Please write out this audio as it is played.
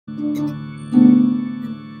Welcome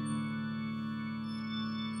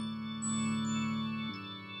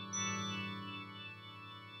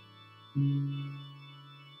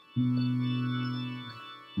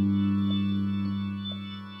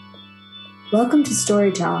to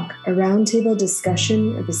StoryTalk, a roundtable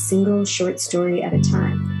discussion of a single short story at a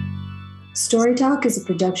time. StoryTalk is a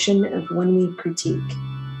production of One Week Critique,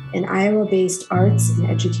 an Iowa-based arts and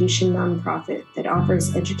education nonprofit that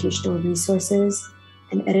offers educational resources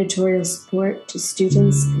and editorial support to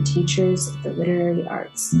students and teachers of the literary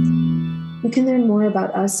arts. You can learn more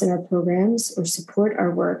about us and our programs or support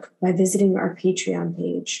our work by visiting our Patreon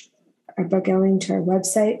page or by going to our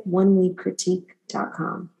website,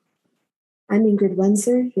 oneweekcritique.com. I'm Ingrid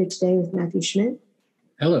Wenzler, here today with Matthew Schmidt.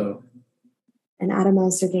 Hello. And Adam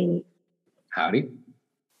al-Sirgany. Howdy.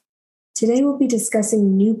 Today we'll be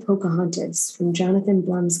discussing New Pocahontas from Jonathan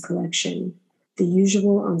Blum's collection, The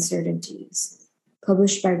Usual Uncertainties,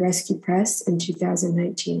 published by Rescue Press in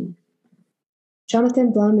 2019.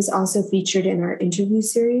 Jonathan Blum is also featured in our interview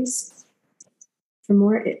series. For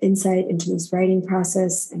more insight into his writing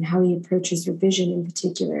process and how he approaches revision in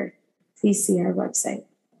particular, please see our website.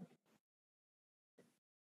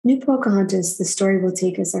 New Pocahontas, the story will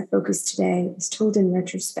take as our focus today, is told in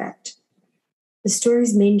retrospect. The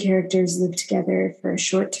story's main characters live together for a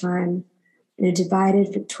short time in a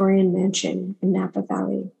divided Victorian mansion in Napa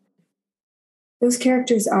Valley. Those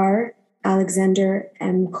characters are Alexander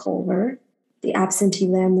M. Culver, the absentee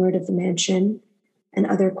landlord of the mansion and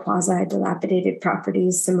other quasi-dilapidated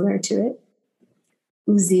properties similar to it,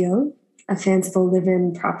 Uziel, a fanciful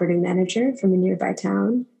live-in property manager from a nearby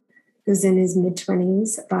town, who's in his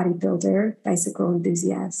mid-20s, a bodybuilder, bicycle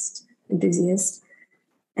enthusiast,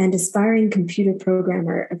 and aspiring computer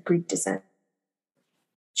programmer of Greek descent.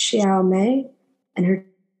 Xiao Mei and her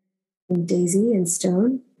Daisy and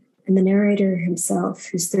Stone, and the narrator himself,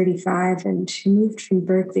 who's 35 and who moved from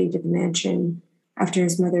Berkeley to the mansion after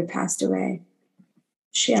his mother passed away.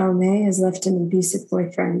 Xiao Mei has left an abusive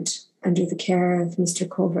boyfriend under the care of Mr.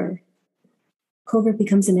 Culver. Culver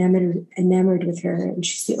becomes enamored with her, and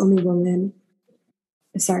she's the only woman,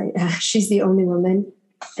 and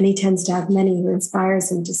he tends to have many who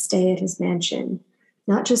inspires him to stay at his mansion,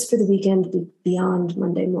 not just for the weekend, but beyond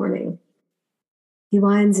Monday morning. He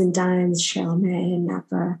wines and dines Xiao Mei in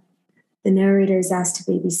Napa. The narrator is asked to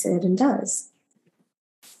babysit and does.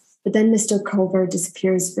 But then Mr. Culver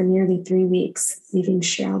disappears for nearly 3 weeks, leaving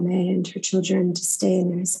Xiao Mei and her children to stay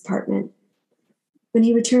in his apartment. When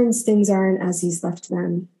he returns, things aren't as he's left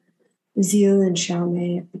them. Uziel and Xiao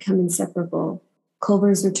Mei have become inseparable.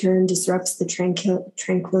 Culver's return disrupts the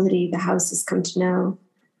tranquility the house has come to know.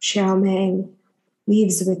 Xiao Mei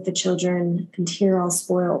leaves with the children, and here I'll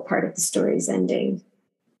spoil part of the story's ending.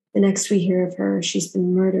 The next we hear of her, she's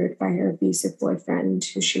been murdered by her abusive boyfriend,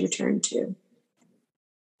 who she returned to.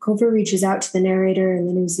 Culver reaches out to the narrator and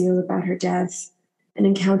then Uziel about her death, and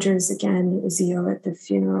encounters again Uziel at the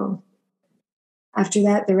funeral. After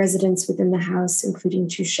that, the residents within the house, including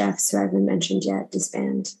 2 chefs who I haven't mentioned yet,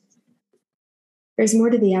 disband. There's more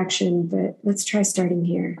to the action, but let's try starting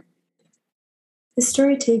here. This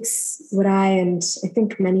story takes what I, and I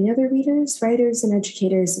think many other readers, writers, and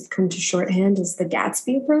educators have come to shorthand as the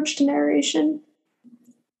Gatsby approach to narration.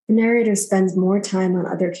 The narrator spends more time on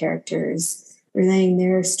other characters, relaying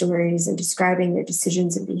their stories and describing their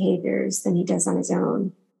decisions and behaviors than he does on his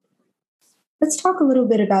own. Let's talk a little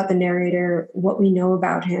bit about the narrator, what we know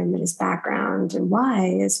about him and his background, and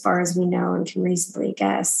why, as far as we know and can reasonably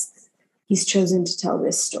guess, he's chosen to tell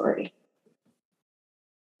this story.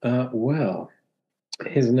 Well,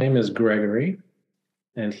 his name is Gregory,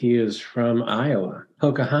 and he is from Iowa,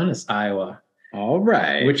 Pocahontas, Iowa. All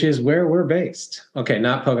right. Which is where we're based. Okay,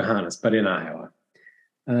 not Pocahontas, but in Iowa.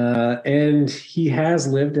 And he has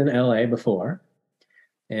lived in LA before,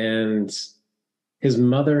 and his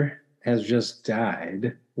mother has just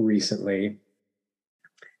died recently,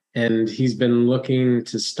 and he's been looking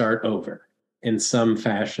to start over in some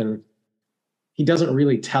fashion. He doesn't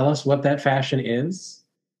really tell us what that fashion is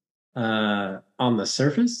on the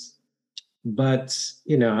surface, but,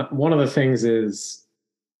 you know, one of the things is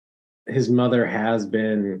his mother has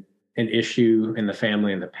been an issue in the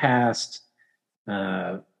family in the past.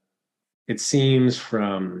 It seems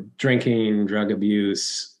from drinking, drug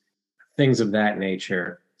abuse, things of that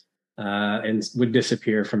nature. And would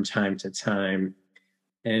disappear from time to time,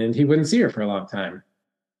 and he wouldn't see her for a long time.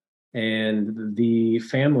 And the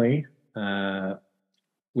family,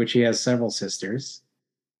 which he has several sisters,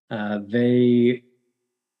 they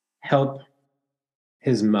help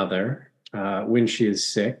his mother when she is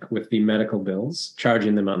sick with the medical bills,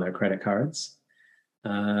 charging them on their credit cards.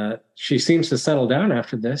 She seems to settle down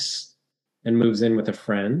after this and moves in with a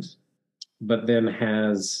friend, but then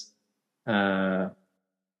has a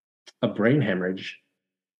brain hemorrhage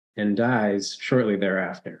and dies shortly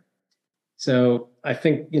thereafter. So I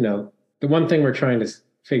think, the one thing we're trying to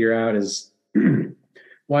figure out is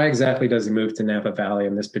why exactly does he move to Napa Valley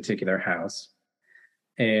in this particular house?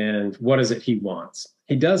 And what is it he wants?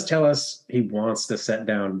 He does tell us he wants to set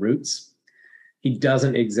down roots. He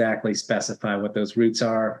doesn't exactly specify what those roots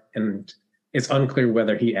are, and it's unclear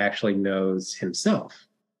whether he actually knows himself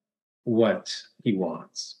what he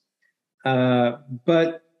wants.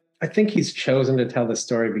 But I think he's chosen to tell the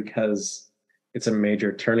story because it's a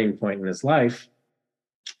major turning point in his life.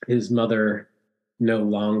 His mother no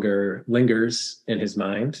longer lingers in his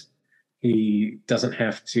mind. He doesn't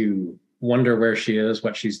have to wonder where she is,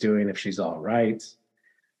 what she's doing, if she's all right.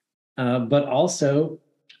 But also,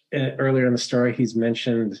 earlier in the story, he's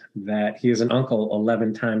mentioned that he is an uncle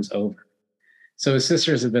 11 times over. So his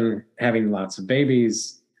sisters have been having lots of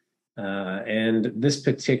babies. And this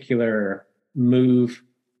particular move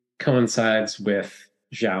coincides with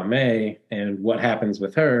Zhao Mei and what happens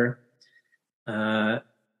with her.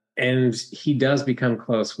 And he does become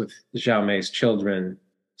close with Zhao Mei's children,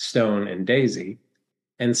 Stone and Daisy.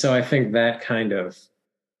 And so I think that kind of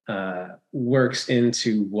works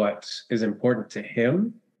into what is important to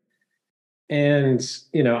him. And,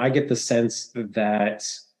 I get the sense that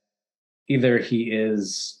either he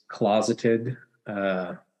is closeted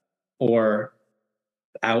or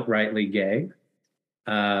outrightly gay.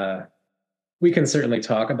 We can certainly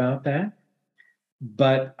talk about that.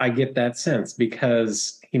 But I get that sense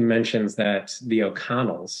because he mentions that the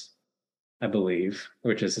O'Connells, I believe,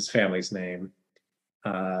 which is his family's name,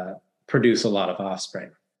 produce a lot of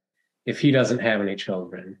offspring. If he doesn't have any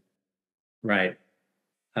children, right,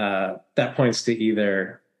 that points to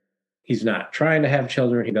either he's not trying to have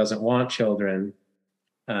children, he doesn't want children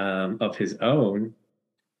of his own,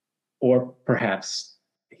 or perhaps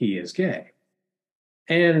he is gay.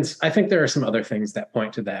 And I think there are some other things that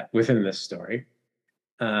point to that within this story.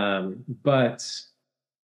 But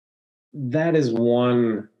that is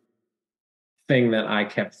one thing that I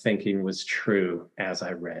kept thinking was true as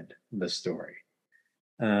I read the story.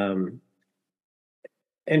 And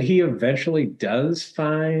he eventually does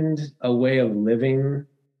find a way of living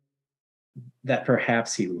that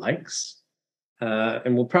perhaps he likes.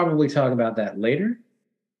 And we'll probably talk about that later.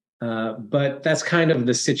 But that's kind of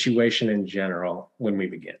the situation in general when we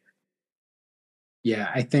begin.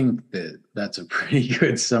 Yeah, I think that's a pretty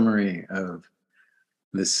good summary of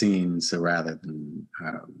the scene. So rather than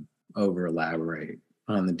over elaborate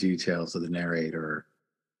on the details of the narrator,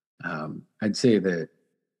 I'd say that,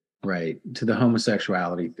 right, to the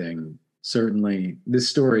homosexuality thing, certainly this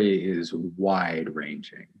story is wide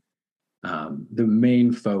ranging. The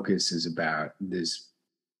main focus is about this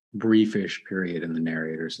briefish period in the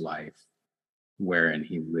narrator's life wherein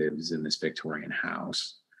he lives in this Victorian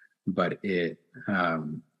house. But it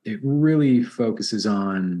really focuses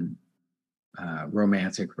on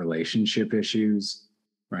romantic relationship issues,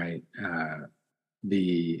 right?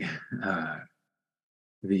 The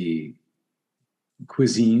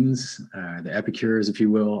cuisines, the epicures, if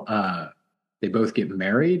you will, they both get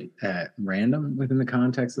married at random within the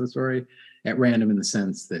context of the story. At random in the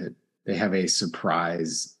sense that they have a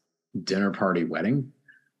surprise dinner party wedding.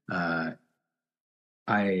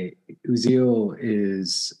 Uziel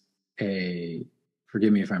is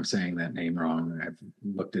forgive me if I'm saying that name wrong. I've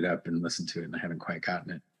looked it up and listened to it and I haven't quite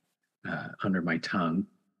gotten it under my tongue.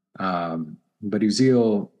 But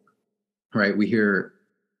Uziel, right, we hear,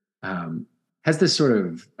 has this sort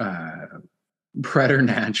of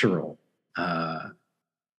preternatural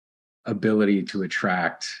ability to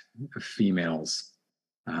attract females.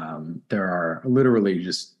 There are literally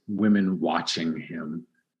just women watching him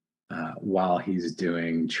while he's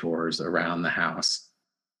doing chores around the house.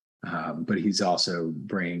 But he's also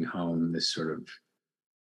bringing home this sort of,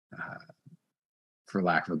 for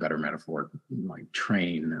lack of a better metaphor, like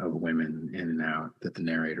train of women in and out that the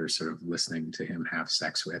narrator is sort of listening to him have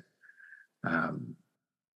sex with.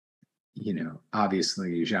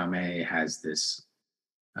 Obviously Zhao Mei has this,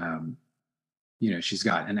 she's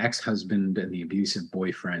got an ex-husband and the abusive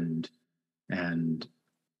boyfriend, and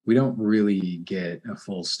we don't really get a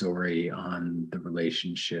full story on the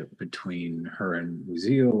relationship between her and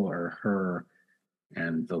Uziel or her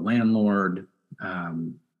and the landlord.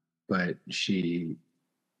 But she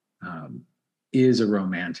is a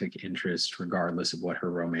romantic interest, regardless of what her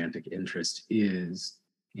romantic interest is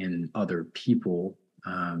in other people.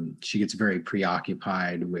 She gets very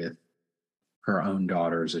preoccupied with her own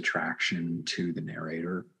daughter's attraction to the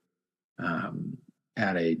narrator.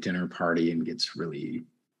 at a dinner party and gets really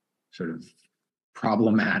sort of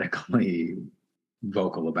problematically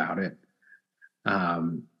vocal about it.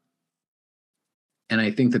 And I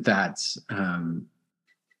think that that's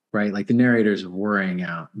right. Like the narrator's worrying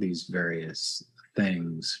out these various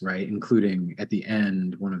things, right? Including at the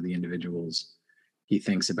end, one of the individuals he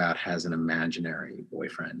thinks about has an imaginary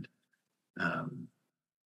boyfriend,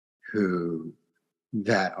 who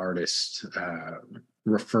that artist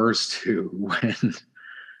refers to when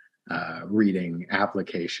reading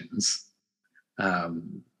applications.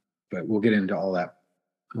 But we'll get into all that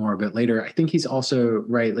more a bit later. I think he's also,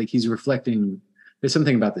 right, like he's reflecting, there's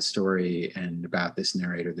something about the story and about this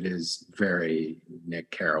narrator that is very Nick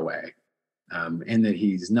Carraway, and that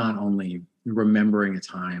he's not only remembering a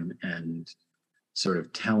time and sort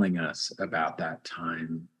of telling us about that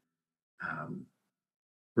time,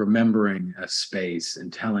 remembering a space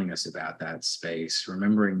and telling us about that space,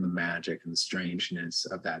 remembering the magic and strangeness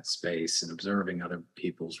of that space and observing other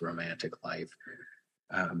people's romantic life.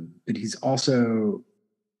 But he's also,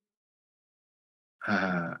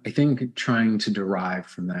 I think, trying to derive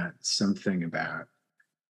from that something about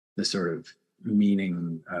the sort of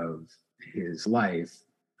meaning of his life.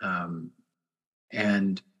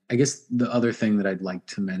 And I guess the other thing that I'd like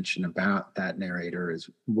to mention about that narrator is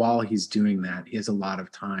while he's doing that, he has a lot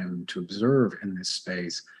of time to observe in this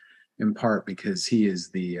space, in part because he is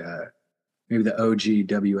the maybe the OG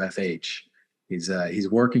WFH. He's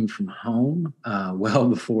working from home well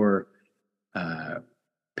before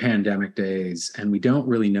pandemic days, and we don't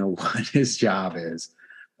really know what his job is,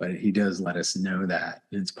 but he does let us know that.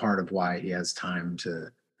 And it's part of why he has time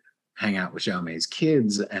to hang out with Xiaomei's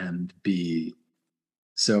kids and be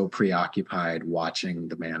so preoccupied watching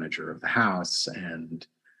the manager of the house and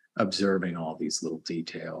observing all these little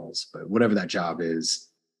details. But whatever that job is,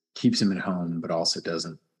 keeps him at home, but also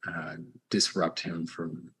doesn't disrupt him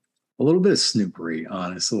from a little bit of snoopery,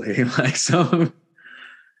 honestly. Like some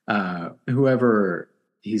whoever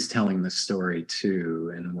he's telling the story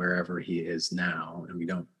to and wherever he is now, and we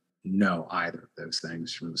don't know either of those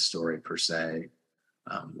things from the story per se,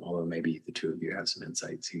 although maybe the two of you have some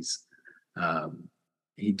insights.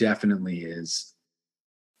 He definitely is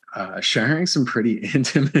sharing some pretty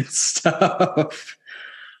intimate stuff.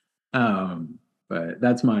 But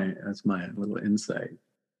that's my little insight.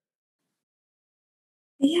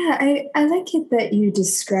 Yeah, I like it that you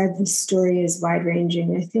describe the story as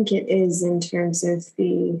wide-ranging. I think it is in terms of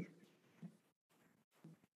the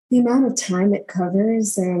amount of time it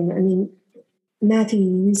covers. I mean, Matthew,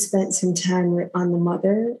 you spent some time on the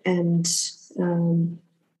mother, and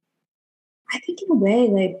I think in a way,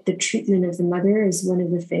 like the treatment of the mother is one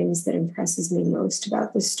of the things that impresses me most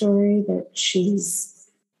about the story, that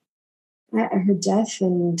she's at her death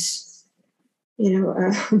and, you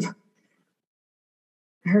know,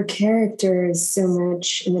 her character is so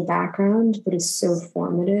much in the background, but is so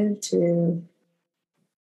formative to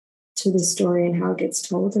the story and how it gets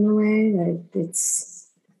told in a way that it's,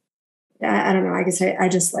 I don't know, I guess I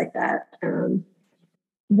just like that.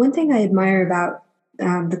 One thing I admire about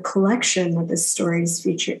the collection that this story is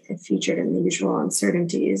featured in the Usual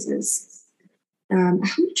Uncertainties is how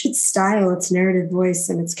much its style, its narrative voice,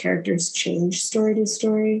 and its characters change story to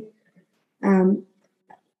story.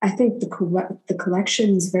 I think the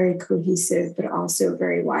collection is very cohesive, but also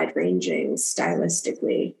very wide-ranging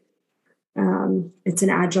stylistically. It's an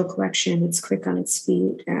agile collection. It's quick on its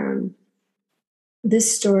feet.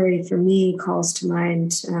 This story, for me, calls to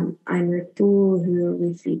mind Ingrid Wenzler, who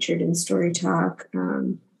we featured in StoryTalk,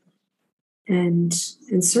 and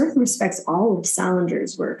in certain respects, all of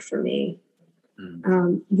Salinger's work for me.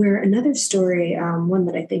 Where another story, one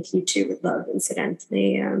that I think you two would love,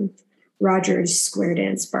 incidentally, Roger's Square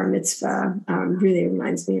Dance Bar Mitzvah, really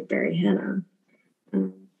reminds me of Barry Hannah.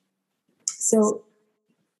 So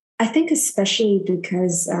I think especially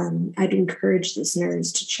because I'd encourage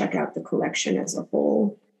listeners to check out the collection as a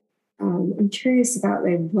whole. I'm curious about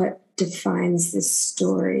like what defines this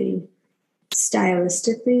story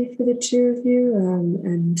stylistically for the two of you,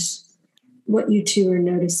 and what you two are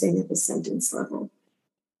noticing at the sentence level.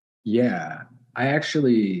 Yeah, I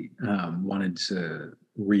actually wanted to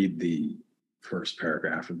read the first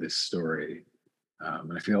paragraph of this story,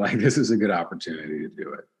 and I feel like this is a good opportunity to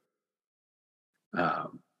do it.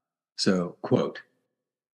 So, quote,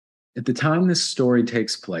 "At the time this story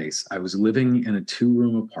takes place, I was living in a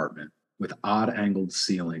 2-room apartment with odd-angled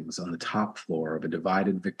ceilings on the top floor of a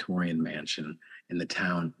divided Victorian mansion in the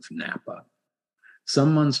town of Napa.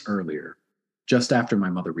 Some months earlier, just after my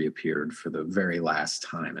mother reappeared for the very last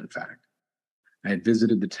time, in fact, I had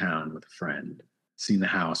visited the town with a friend, seen the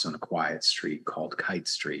house on a quiet street called Kite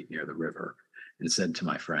Street near the river, and said to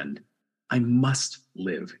my friend, "I must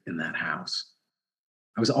live in that house."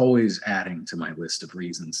 I was always adding to my list of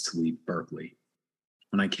reasons to leave Berkeley.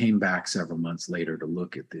 When I came back several months later to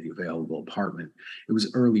look at the available apartment, it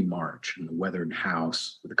was early March, and the weathered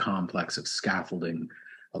house with a complex of scaffolding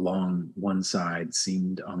along one side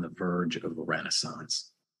seemed on the verge of a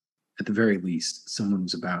renaissance. At the very least, someone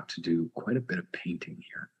was about to do quite a bit of painting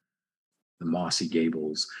here. The mossy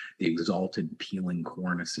gables, the exalted peeling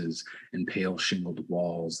cornices and pale shingled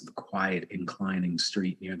walls, the quiet inclining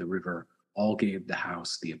street near the river, all gave the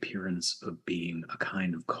house the appearance of being a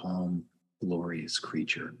kind of calm, glorious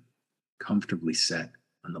creature, comfortably set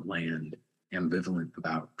on the land, ambivalent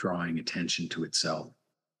about drawing attention to itself.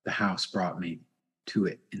 The house brought me to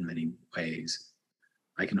it in many ways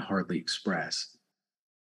I can hardly express.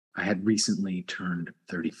 I had recently turned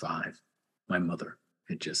 35. My mother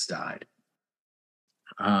had just died.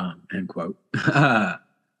 End quote. I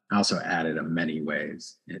also added a many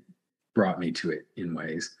ways. It brought me to it in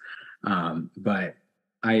ways. But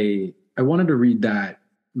I wanted to read that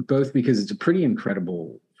both because it's a pretty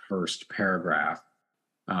incredible first paragraph.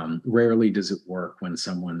 Rarely does it work when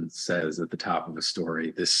someone says at the top of a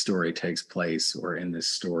story, this story takes place, or in this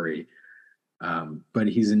story. But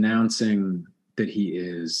he's announcing that he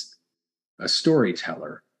is a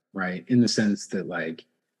storyteller, right? In the sense that, like,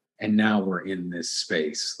 and now we're in this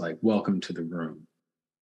space, like, welcome to the room,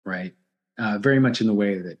 right? Very much in the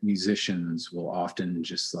way that musicians will often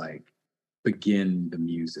just like begin the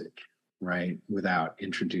music, right? Without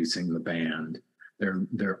introducing the band.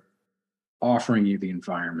 They're offering you the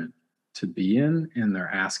environment to be in, and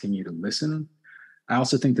they're asking you to listen. I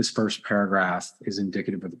also think this first paragraph is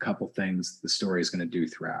indicative of a couple things the story is going to do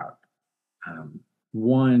throughout.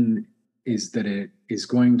 One is that it is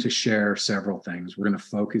going to share several things. We're going to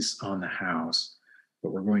focus on the house,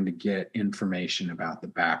 but we're going to get information about the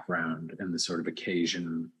background and the sort of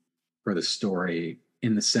occasion for the story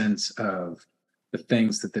in the sense of the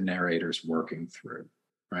things that the narrator's working through,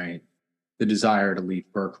 right? The desire to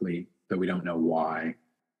leave Berkeley, though we don't know why,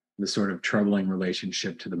 the sort of troubling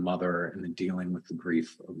relationship to the mother and the dealing with the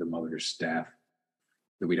grief of the mother's death,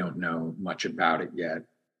 that we don't know much about it yet.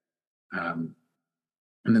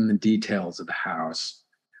 And then the details of the house.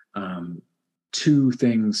 Two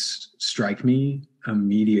things strike me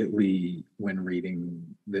immediately when reading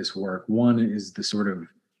this work. One is the sort of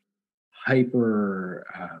hyper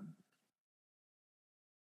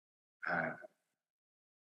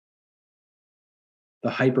the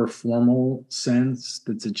hyper formal sense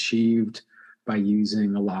that's achieved by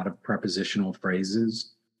using a lot of prepositional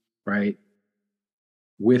phrases, right?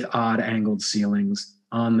 With odd angled ceilings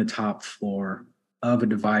on the top floor of a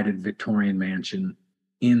divided Victorian mansion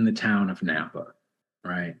in the town of Napa,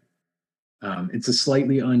 right? It's a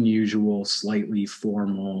slightly unusual, slightly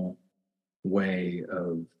formal way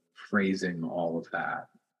of phrasing all of that,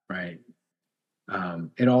 right?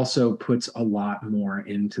 It also puts a lot more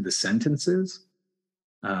into the sentences,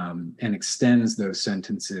 and extends those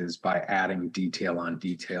sentences by adding detail on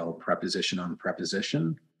detail, preposition on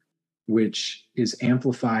preposition, which is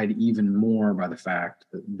amplified even more by the fact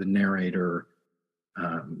that the narrator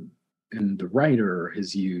and the writer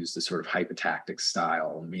has used a sort of hypotactic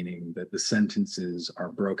style, meaning that the sentences are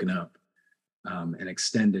broken up and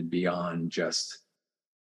extended beyond just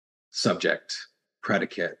subject,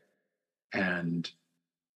 predicate, and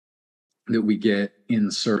that we get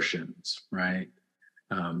insertions, right?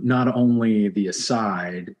 Not only the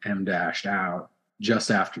aside, M dashed out,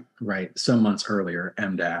 just after, right, some months earlier,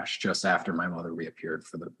 M dash, just after my mother reappeared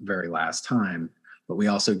for the very last time, but we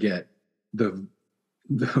also get the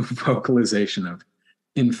vocalization of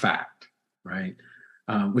in fact, right?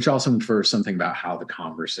 Which also infers something about how the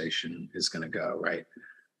conversation is going to go, right?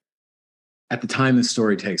 At the time the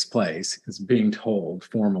story takes place, it's being told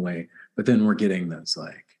formally, but then we're getting those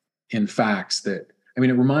like in facts that, I mean,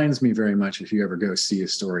 it reminds me very much, if you ever go see a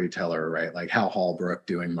storyteller, right? Like Hal Holbrook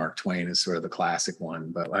doing Mark Twain is sort of the classic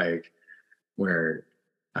one, but like where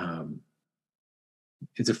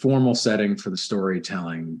it's a formal setting for the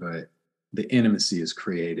storytelling, but the intimacy is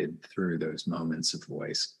created through those moments of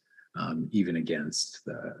voice, even against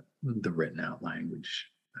the written out language.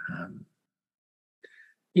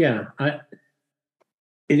 It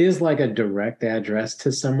is like a direct address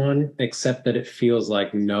to someone, except that it feels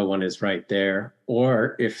like no one is right there.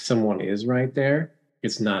 Or if someone is right there,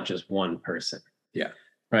 it's not just one person. Yeah.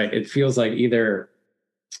 Right. It feels like either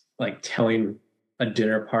like telling a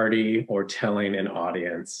dinner party or telling an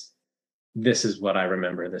audience, this is what I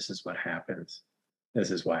remember, this is what happens,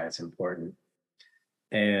 this is why it's important.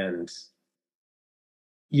 And,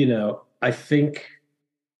 you know, I think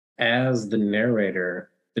as the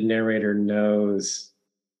narrator, the narrator knows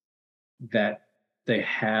that they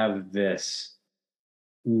have this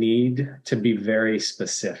need to be very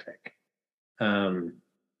specific,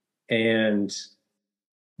 and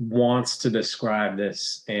wants to describe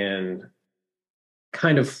this in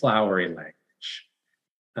kind of flowery language,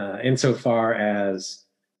 insofar as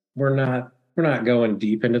we're not going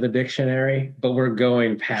deep into the dictionary, but we're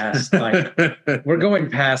going past we're going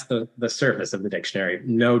past the surface of the dictionary,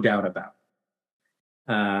 no doubt about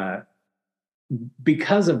it.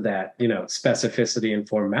 Because of that, specificity and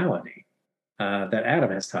formality that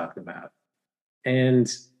Adam has talked about. And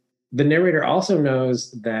the narrator also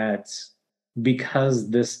knows that because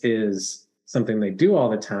this is something they do all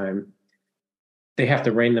the time, they have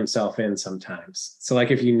to rein themselves in sometimes. So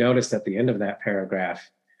like if you noticed at the end of that paragraph,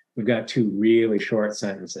 we've got two really short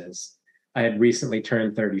sentences. I had recently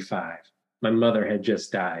turned 35. My mother had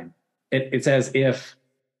just died. It's as if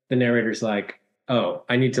the narrator's like, oh,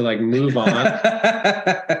 I need to move on.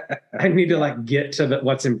 I need to get to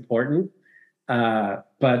what's important.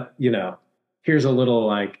 But here's a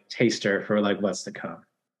little taster for what's to come.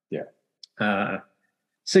 Yeah.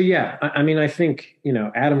 So yeah, I mean, I think,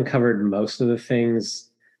 Adam covered most of the things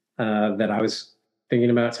that I was thinking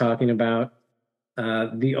about talking about.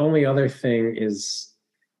 The only other thing is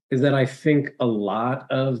that I think a lot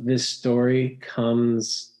of this story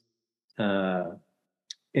comes in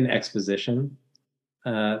exposition.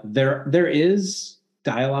 There is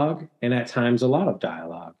dialogue, and at times a lot of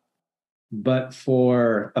dialogue, but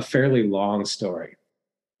for a fairly long story,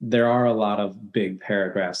 there are a lot of big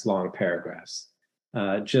paragraphs, long paragraphs,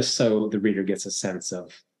 just so the reader gets a sense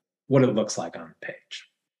of what it looks like on the page.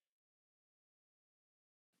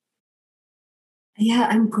 Yeah,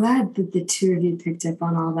 I'm glad that the two of you picked up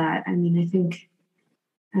on all that. I mean, I think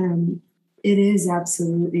it is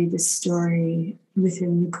absolutely the story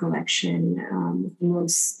within the collection with the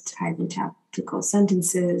most highly tactical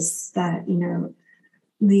sentences that,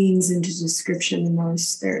 leans into description the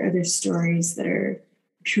most. There are other stories that are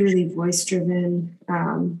purely voice-driven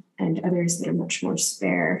and others that are much more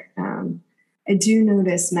spare. I do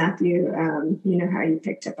notice, Matthew, how you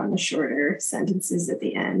picked up on the shorter sentences at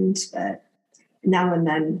the end, but now and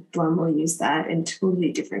then Blum will use that in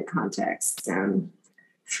totally different contexts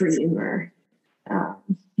for humor.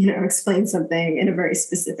 Explain something in a very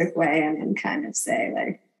specific way and then kind of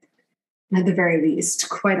say, at the very least,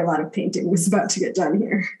 quite a lot of painting was about to get done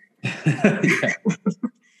here.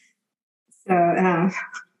 So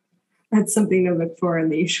that's something to look for in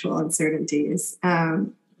the Usual Uncertainties.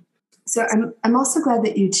 So I'm also glad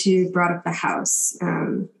that you two brought up the house.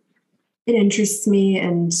 It interests me,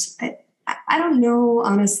 and I don't know,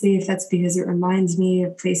 honestly, if that's because it reminds me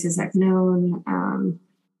of places I've known.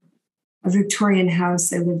 A Victorian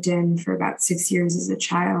house I lived in for about 6 years as a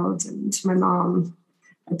child, and my mom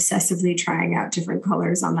obsessively trying out different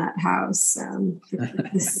colors on that house.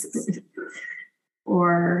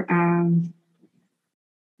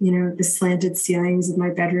 The slanted ceilings of my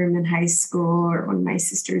bedroom in high school, or one of my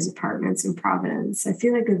sister's apartments in Providence. I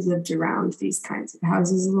feel like I've lived around these kinds of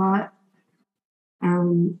houses a lot.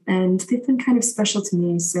 And they've been kind of special to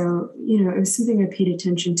me. So, it was something I paid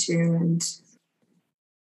attention to. And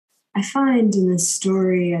I find in this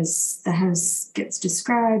story, as the house gets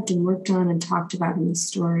described and worked on and talked about in the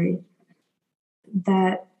story,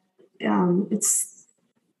 that it's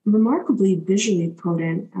remarkably visually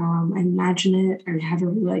potent. I imagine it, I have a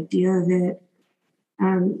real idea of it.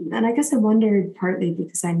 And I guess I wondered, partly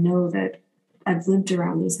because I know that I've lived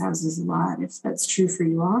around these houses a lot, if that's true for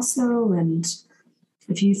you also, and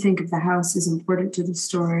if you think of the house as important to the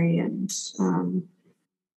story, and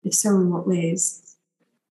if so, in what ways?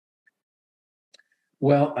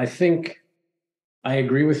 Well, I think I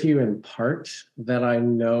agree with you in part that I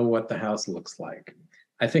know what the house looks like.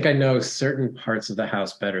 I think I know certain parts of the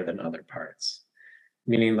house better than other parts,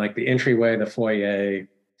 meaning like the entryway, the foyer,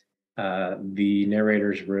 the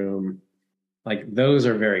narrator's room, those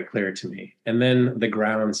are very clear to me. And then the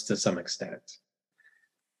grounds to some extent.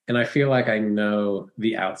 And I feel like I know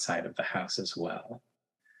the outside of the house as well.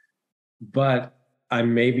 But I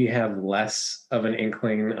maybe have less of an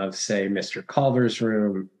inkling of, say, Mr. Culver's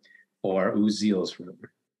room or Uzziel's room.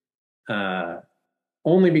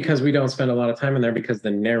 Only because we don't spend a lot of time in there, because the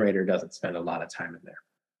narrator doesn't spend a lot of time in there.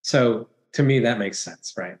 So to me, that makes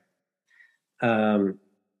sense, right?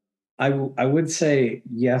 I would say,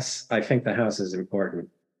 yes, I think the house is important.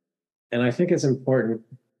 And I think it's important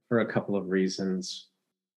for a couple of reasons.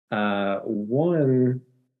 One,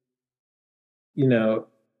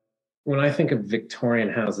 when I think of Victorian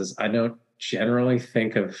houses, I don't generally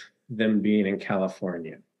think of them being in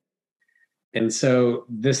California. And so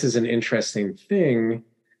this is an interesting thing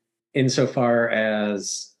insofar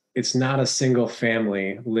as it's not a single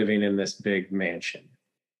family living in this big mansion.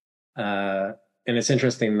 And it's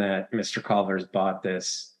interesting that Mr. Culver's bought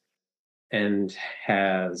this and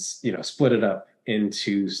has, split it up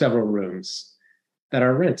into several rooms that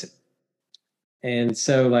are rented. And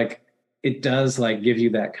so like it does like give you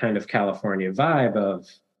that kind of California vibe of,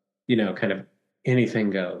 kind of anything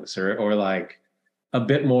goes, or like a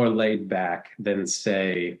bit more laid back than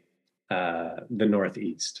say the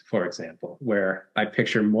Northeast, for example, where I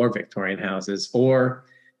picture more Victorian houses, or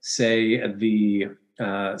say the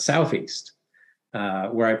Southeast,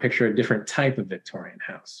 where I picture a different type of Victorian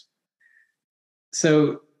house.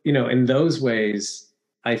 So, in those ways,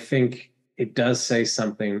 I think it does say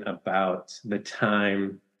something about the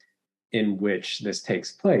time in which this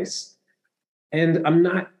takes place. And I'm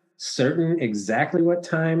not certain exactly what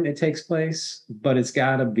time it takes place, but it's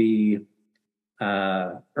got to be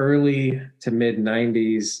early to mid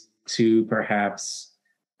 90s to perhaps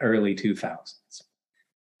early 2000s.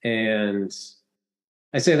 And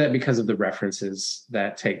I say that because of the references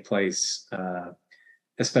that take place,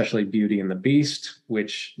 especially Beauty and the Beast,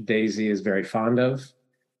 which Daisy is very fond of,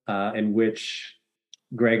 and which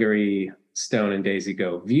Gregory, Stone, and Daisy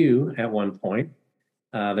go view at one point.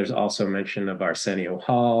 There's also mention of Arsenio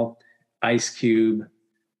Hall, Ice Cube,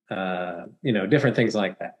 different things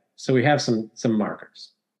like that. So we have some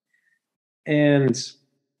markers. And,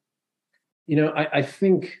 I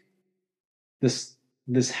think this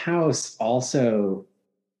house also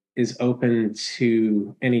is open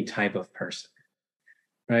to any type of person,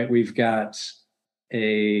 right? We've got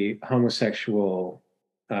a homosexual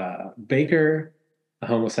baker, a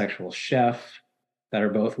homosexual chef that are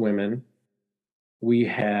both women. We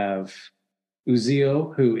have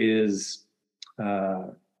Uziel, who is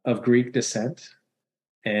of Greek descent,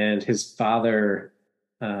 and his father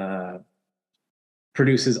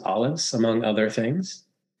produces olives, among other things.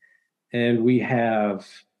 And we have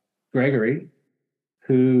Gregory,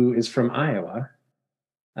 who is from Iowa,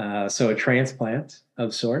 so a transplant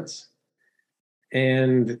of sorts.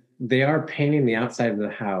 And they are painting the outside of the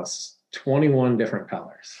house 21 different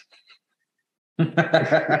colors.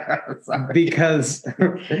 Because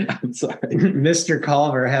I'm sorry. Mr.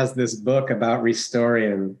 Culver has this book about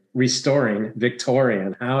restoring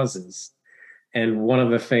Victorian houses. And one of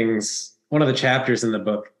the chapters in the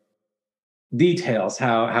book details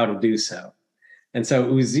how to do so. And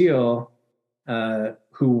so Uziel,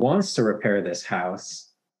 who wants to repair this house,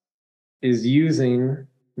 is using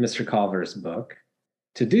Mr. Culver's book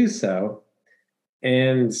to do so.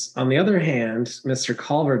 And on the other hand, Mr.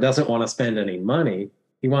 Culver doesn't want to spend any money.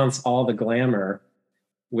 He wants all the glamour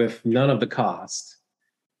with none of the cost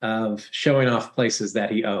of showing off places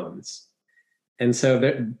that he owns. And so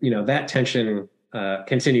that tension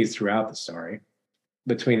continues throughout the story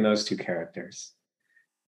between those two characters.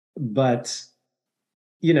 But,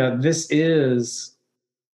 this is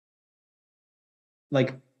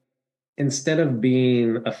like, instead of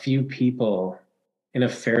being a few people in a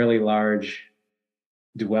fairly large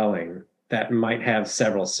dwelling that might have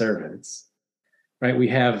several servants, right? We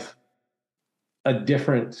have a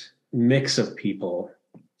different mix of people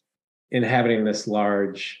inhabiting this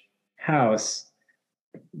large house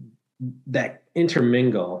that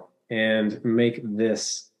intermingle and make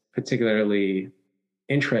this particularly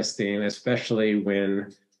interesting, especially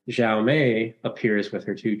when Zhao Mei appears with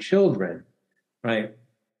her two children, right?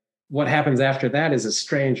 What happens after that is a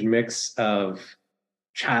strange mix of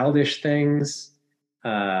childish things,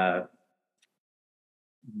 the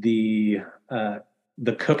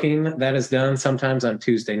cooking that is done sometimes on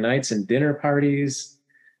Tuesday nights and dinner parties,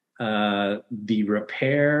 the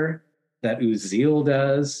repair that Uziel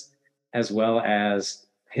does, as well as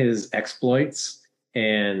his exploits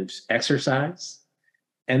and exercise.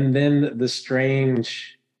 And then the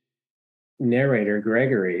strange narrator,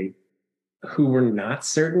 Gregory, who we're not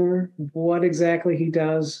certain what exactly he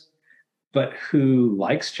does, but who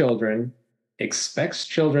likes children, expects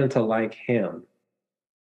children to like him,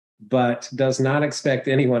 but does not expect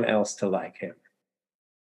anyone else to like him.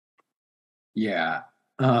 Yeah.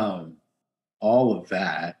 All of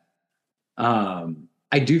that.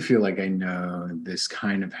 I do feel like I know this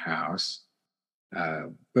kind of house,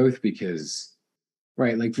 both because,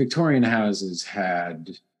 right, like Victorian houses had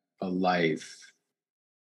a life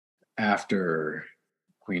after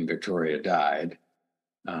Queen Victoria died.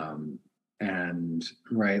 And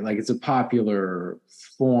right, like it's a popular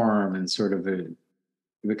form and it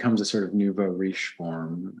becomes a sort of nouveau riche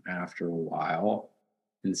form after a while.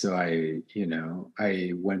 And so I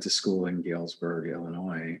went to school in Galesburg,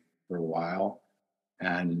 Illinois for a while.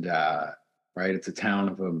 And right, it's a town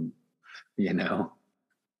of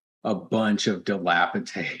a bunch of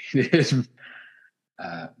dilapidated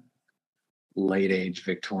late age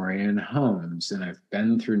Victorian homes. And I've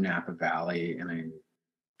been through Napa Valley, and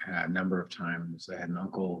a number of times I had an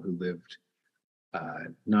uncle who lived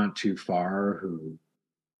not too far, who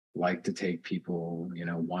liked to take people,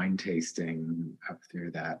 wine tasting up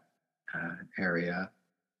through that area.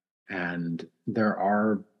 And there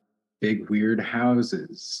are big, weird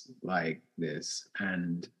houses like this.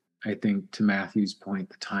 And I think, to Matthew's point,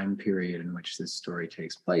 the time period in which this story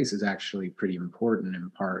takes place is actually pretty important, in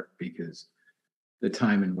part because the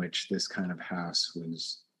time in which this kind of house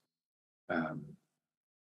was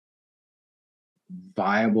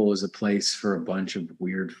viable as a place for a bunch of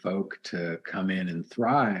weird folk to come in and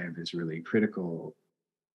thrive is really critical.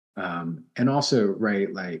 And also,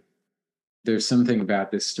 right, like, there's something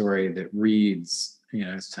about this story that reads,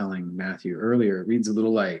 I was telling Matthew earlier, it reads a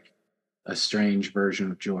little like a strange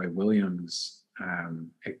version of Joy Williams,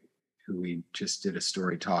 who we just did a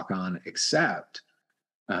story talk on, except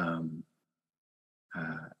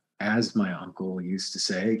as my uncle used to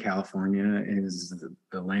say, California is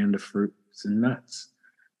the land of fruits and nuts.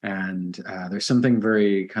 And there's something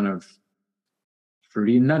very kind of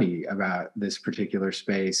fruity and nutty about this particular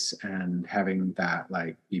space, and having that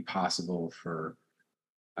like be possible for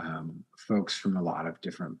folks from a lot of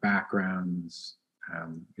different backgrounds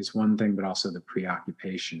is one thing, but also the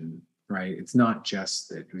preoccupation, right? It's not just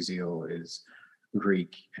that Uziel is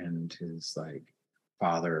Greek and his like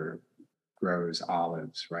father grows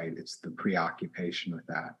olives, right? It's the preoccupation with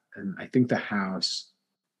that. And I think the house,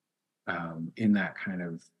 in that kind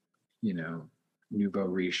of, nouveau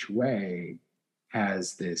riche way,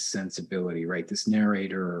 has this sensibility, right? This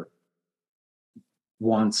narrator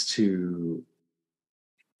wants to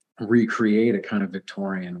recreate a kind of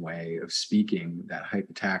Victorian way of speaking, that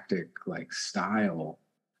hypotactic like style,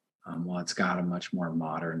 while it's got a much more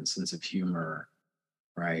modern sense of humor,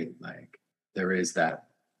 right? Like, there is that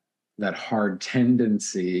hard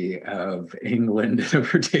tendency of England at a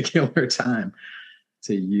particular time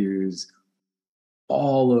to use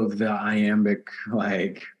all of the iambic,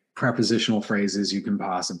 like, prepositional phrases you can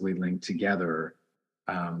possibly link together.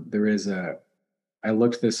 I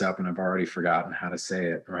looked this up and I've already forgotten how to say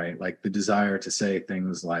it, right? Like, the desire to say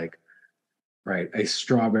things like, right, a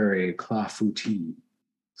strawberry clafoutis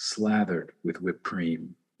slathered with whipped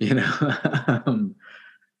cream, and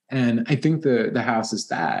I think the house is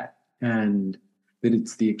that, and that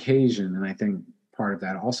it's the occasion. And I think part of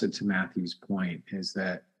that, also to Matthew's point, is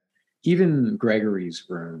that even Gregory's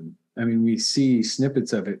room, I mean, we see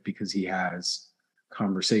snippets of it because he has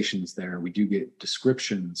conversations there. We do get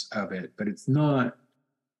descriptions of it, but it's not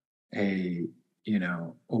a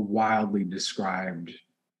wildly described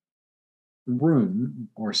room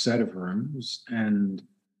or set of rooms. And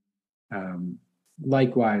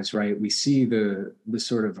likewise, right, we see the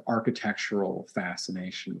sort of architectural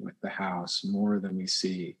fascination with the house more than we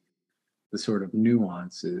see the sort of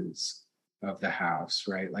nuances of the house,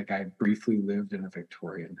 right? Like, I briefly lived in a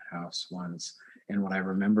Victorian house once, and what I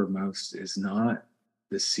remember most is not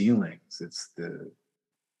the ceilings.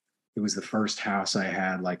 It was the first house I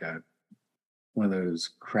had, like one of those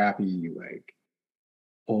crappy, like,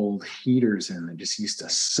 old heaters in that just used to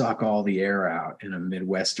suck all the air out in a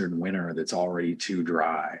Midwestern winter that's already too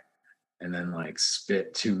dry, and then like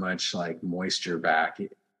spit too much like moisture back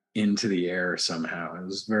into the air somehow. It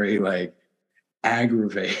was very like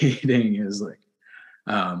aggravating. Is like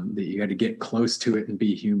that you got to get close to it and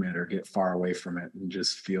be humid, or get far away from it and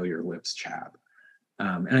just feel your lips chap.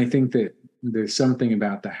 And I think that there's something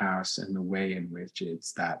about the house and the way in which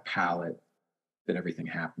it's that palette that everything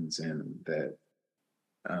happens in that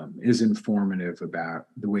is informative about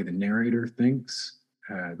the way the narrator thinks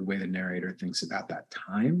about that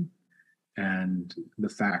time, and the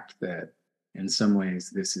fact that in some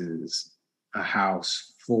ways this is a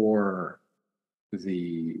house for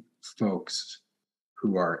the folks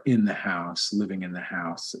who are in the house, living in the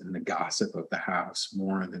house, and the gossip of the house,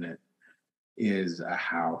 more than it is a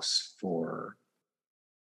house for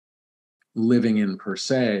living in per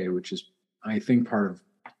se, which is, I think, part of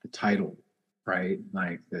the title, right?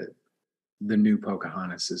 Like, the new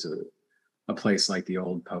Pocahontas is a place like the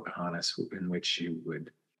old Pocahontas, in which you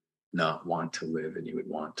would not want to live and you would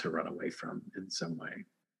want to run away from in some way.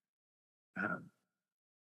 I'm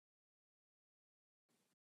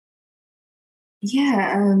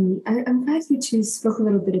glad you two spoke a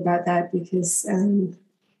little bit about that, because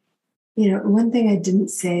one thing I didn't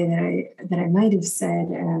say that I might have said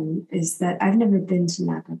is that I've never been to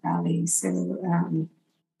Napa Valley, so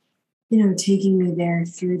taking me there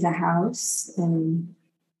through the house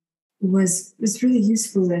was really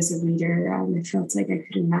useful as a reader. I felt like I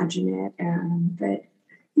could imagine it, but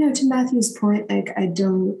to Matthew's point, like I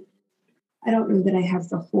don't know that I have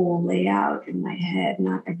the whole layout in my head,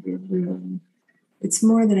 not every room. It's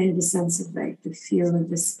more that I have a sense of like the feel of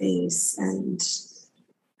the space, and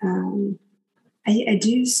um, I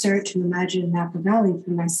do start to imagine Napa Valley for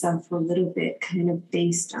myself a little bit, kind of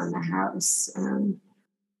based on the house,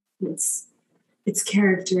 its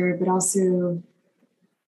character, but also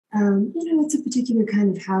it's a particular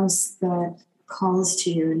kind of house that calls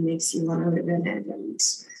to you and makes you want to live in it.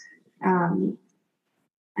 And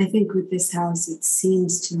I think with this house, it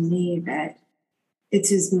seems to me that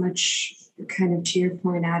it's as much kind of to your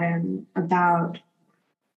point, Adam, about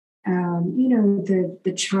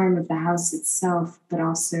the charm of the house itself, but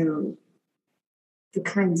also the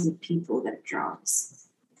kinds of people that it draws,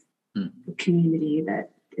 the community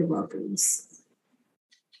that it welcomes.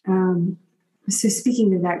 So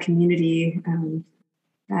speaking of that community,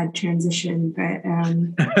 bad transition, but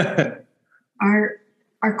our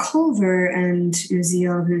Culver and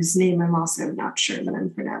Uziel, whose name I'm also not sure that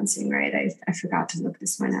I'm pronouncing right. I forgot to look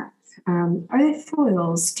this one up. Are they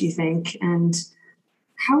foils, do you think? And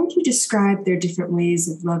how would you describe their different ways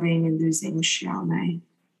of loving and losing Xiaomei?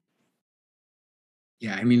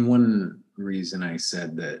 Yeah, I mean, one reason I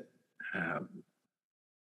said that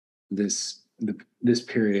this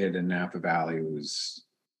period in Napa Valley was,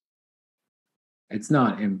 it's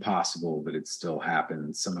not impossible, but it still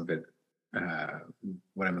happens. Some of it,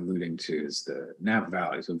 what I'm alluding to is the Napa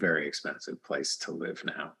Valley is a very expensive place to live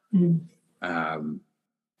now.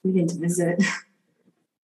 We need to visit.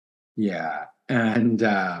 Yeah. And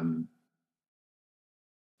I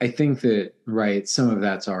think that, right, some of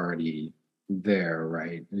that's already there,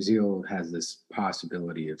 right? Uziel has this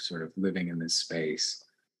possibility of sort of living in this space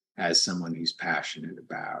as someone who's passionate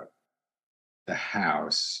about the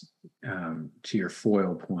house, to your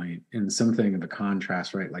foil point, and something of a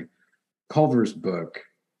contrast, right? Like Culver's book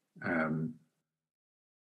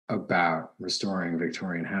about restoring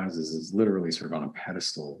Victorian houses is literally sort of on a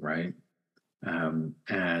pedestal, right?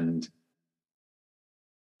 And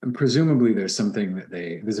presumably there's something that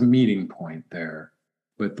there's a meeting point there,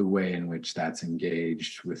 but the way in which that's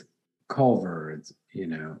engaged with Culver, it's,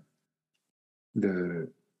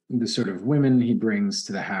 the sort of women he brings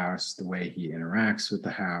to the house, the way he interacts with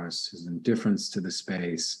the house, his indifference to the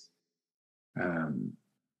space.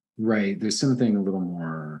 Right. There's something a little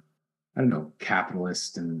more, I don't know,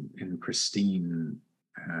 capitalist and pristine,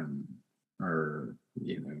 or,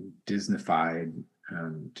 Disneyfied,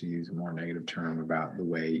 to use a more negative term, about the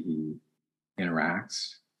way he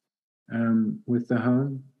interacts with the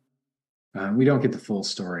home. We don't get the full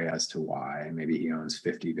story as to why. Maybe he owns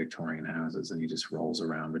 50 Victorian houses and he just rolls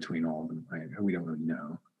around between all of them. Right? We don't really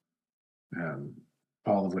know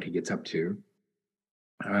all of what he gets up to.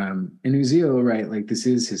 And Uziel, right, like this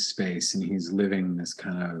is his space, and he's living this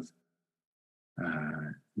kind of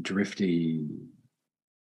drifty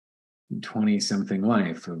 20-something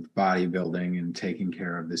life of bodybuilding and taking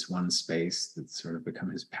care of this one space that's sort of become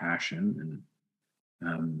his passion,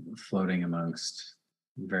 and floating amongst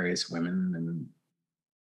various women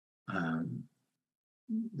and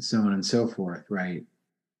so on and so forth, right?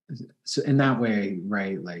 So in that way,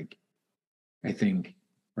 right, like I think,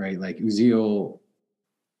 right, like Uziel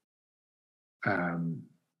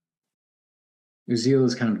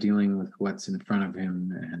is kind of dealing with what's in front of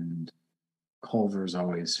him, and Culver's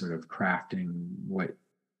always sort of crafting what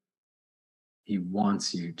he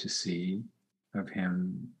wants you to see of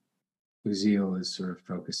him. Uziel is sort of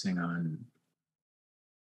focusing on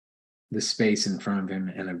the space in front of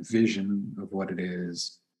him and a vision of what it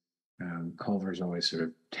is. Culver's always sort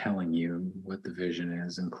of telling you what the vision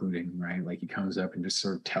is, including, right, like he comes up and just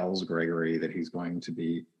sort of tells Gregory that he's going to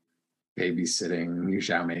be babysitting Liu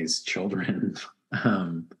Xiaomei's children,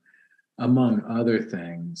 among other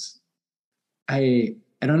things. I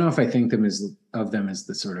don't know if I think of them as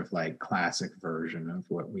the sort of like classic version of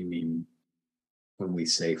what we mean when we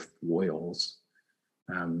say foils,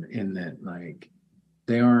 in that like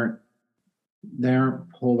they aren't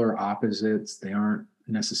polar opposites. They aren't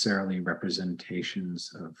necessarily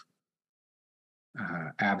representations of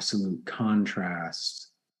absolute contrast.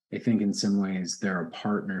 I think in some ways they're a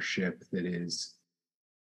partnership that is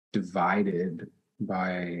divided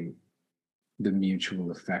by the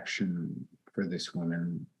mutual affection for this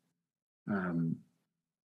woman.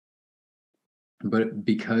 But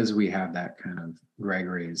because we have that kind of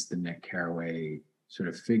Gregory as the Nick Carraway sort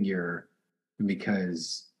of figure, and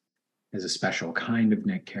because as a special kind of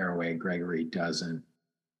Nick Carraway, Gregory doesn't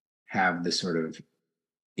have the sort of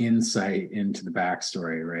insight into the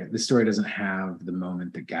backstory, right? The story doesn't have the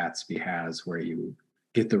moment that Gatsby has where you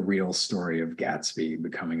get the real story of Gatsby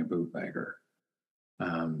becoming a bootlegger.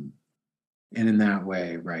 And in that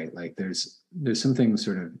way, right, like there's something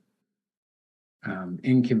sort of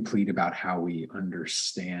incomplete about how we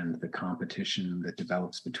understand the competition that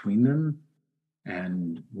develops between them.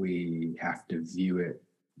 And we have to view it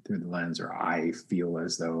through the lens, or I feel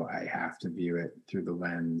as though I have to view it through the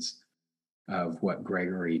lens of what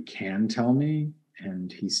Gregory can tell me.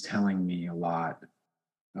 And he's telling me a lot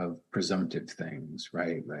of presumptive things,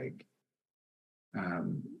 right? Like,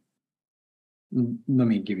 let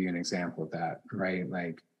me give you an example of that, right?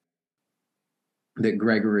 Like, that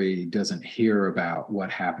Gregory doesn't hear about what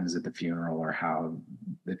happens at the funeral or how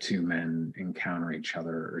the two men encounter each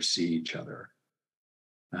other or see each other.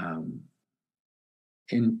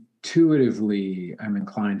 Intuitively, I'm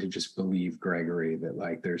inclined to just believe Gregory that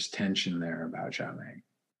like there's tension there about Jamais.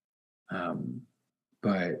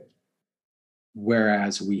 But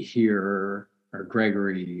whereas we hear, or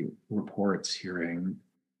Gregory reports hearing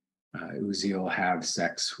Uziel have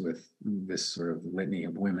sex with this sort of litany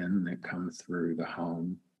of women that come through the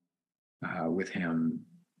home with him,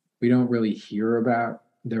 we don't really hear about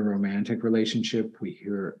their romantic relationship. We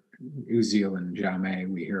hear Uziel and Jamais,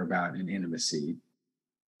 we hear about an intimacy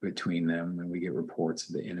between them, and we get reports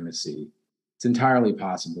of the intimacy. It's entirely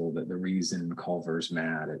possible that the reason Culver's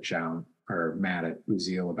mad at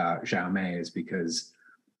Uziel about Jamais is because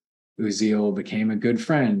Uziel became a good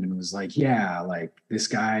friend and was like, yeah, like this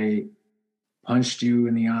guy punched you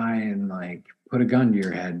in the eye and like put a gun to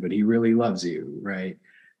your head, but he really loves you, right?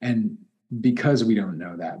 And because we don't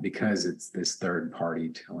know that, because it's this third party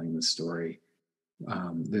telling the story,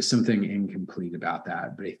 there's something incomplete about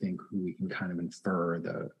that. But I think we can kind of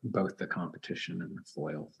infer both the competition and the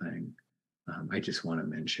foil thing. I just want to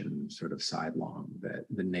mention sort of sidelong that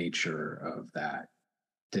the nature of that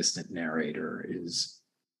distant narrator is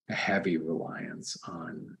a heavy reliance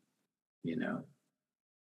on,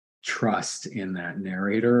 trust in that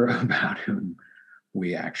narrator about whom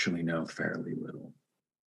we actually know fairly little.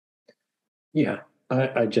 Yeah,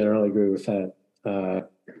 I generally agree with that.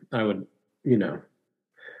 I would,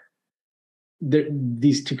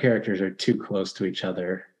 these two characters are too close to each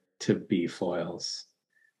other to be foils.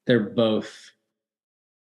 They're both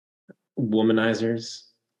womanizers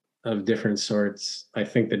of different sorts. I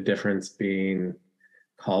think the difference being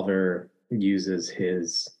Culver uses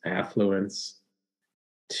his affluence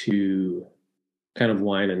to kind of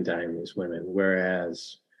wine and dine these women,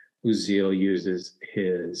 whereas Uziel uses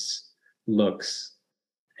his looks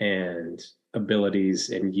and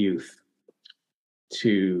abilities and youth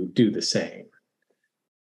to do the same.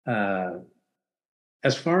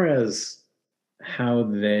 As far as how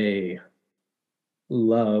they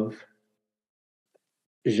love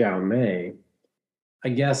Jamais, I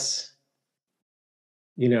guess,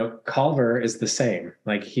 Culver is the same.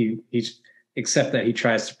 Like he's except that he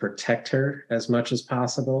tries to protect her as much as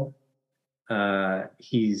possible.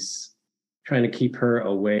 He's trying to keep her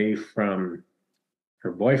away from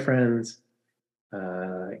her boyfriend.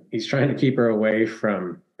 He's trying to keep her away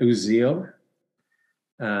from Uziel.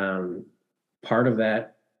 Part of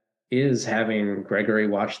that is having Gregory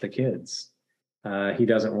watch the kids. He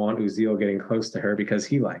doesn't want Uziel getting close to her because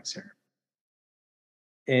he likes her.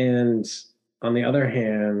 And on the other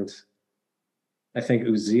hand, I think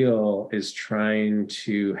Uziel is trying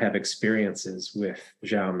to have experiences with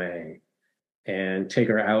Jamais and take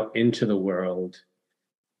her out into the world,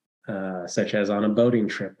 such as on a boating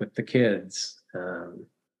trip with the kids.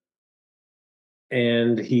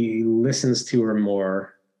 And he listens to her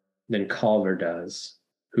more than Culver does,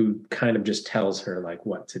 who kind of just tells her like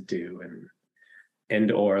what to do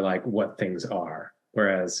and or like what things are.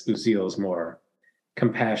 Whereas Uziel is more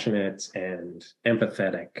compassionate and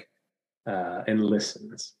empathetic and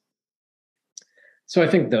listens. So I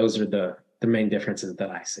think those are the main differences that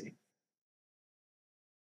I see.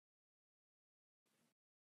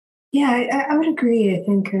 Yeah, I would agree. I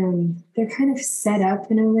think they're kind of set up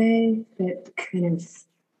in a way that kind of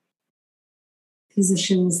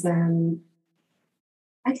positions them,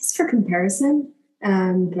 I guess, for comparison.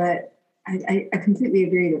 But I completely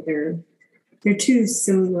agree that they're too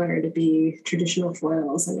similar to be traditional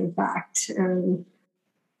foils, and in fact,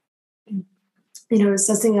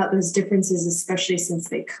 sussing out those differences, especially since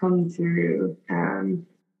they come through the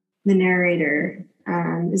narrator,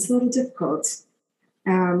 is a little difficult.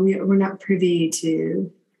 We're not privy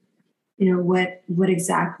to, what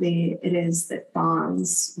exactly it is that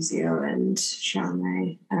bonds Uziel and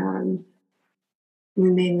Jamais. We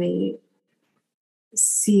mainly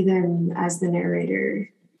see them as the narrator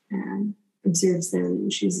observes them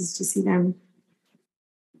and chooses to see them.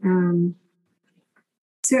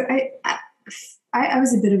 So I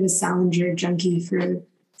was a bit of a Salinger junkie for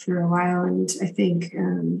a while, and I think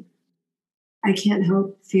I can't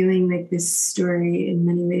help feeling like this story in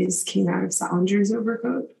many ways came out of Salinger's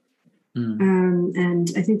overcoat.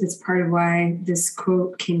 And I think that's part of why this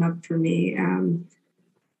quote came up for me.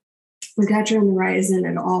 The Catcher in the Rye isn't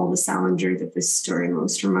at all the Salinger that this story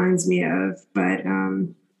most reminds me of, but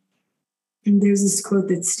there's this quote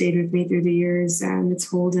that stayed with me through the years, and it's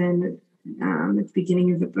Holden at the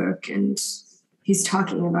beginning of the book, and he's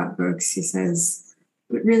talking about books. He says,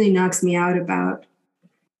 what really knocks me out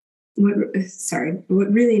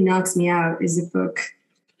is a book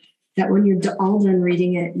that when you're all done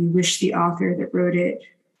reading it, you wish the author that wrote it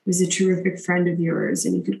was a terrific friend of yours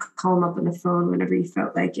and you could call him up on the phone whenever you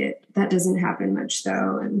felt like it. That doesn't happen much,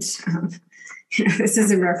 though. And, this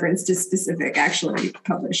is a reference to specific actually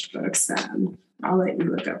published books. I'll let you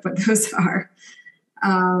look up what those are.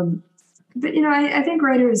 But, I think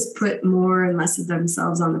writers put more and less of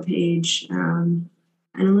themselves on the page. And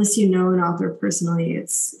unless you know an author personally,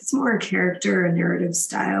 it's more a character, a narrative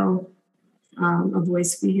style, a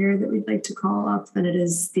voice we hear that we'd like to call up than it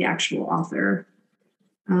is the actual author.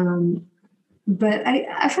 But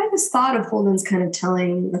I find this thought of Holden's kind of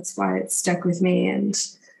telling. That's why it stuck with me. And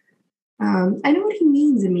I know what he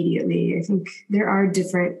means immediately. I think there are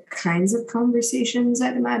different kinds of conversations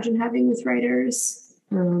I'd imagine having with writers,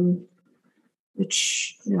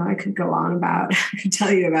 which I could go on about. I could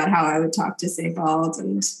tell you about how I would talk to Sebald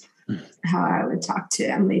and how I would talk to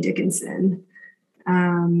Emily Dickinson.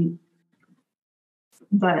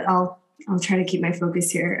 But I'll try to keep my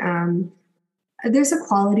focus here. There's a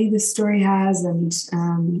quality this story has, and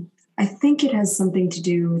I think it has something to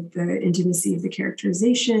do with the intimacy of the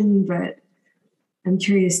characterization, but I'm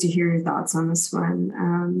curious to hear your thoughts on this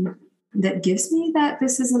one. That gives me that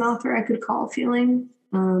this is an author I could call feeling,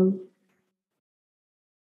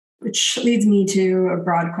 which leads me to a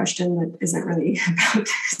broad question that isn't really about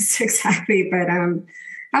this exactly, but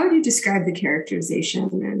how would you describe the characterization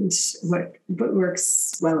and what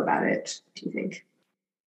works well about it, do you think?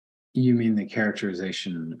 You mean the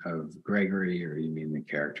characterization of Gregory, or you mean the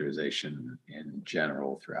characterization in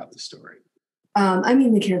general throughout the story? I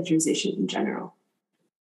mean the characterization in general.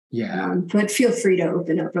 Yeah. But feel free to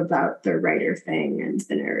open up about the writer thing and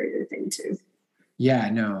the narrator thing too. Yeah,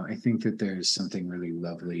 no, I think that there's something really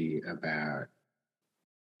lovely about,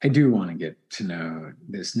 I do want to get to know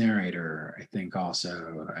this narrator. I think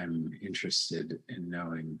also I'm interested in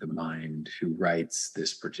knowing the mind who writes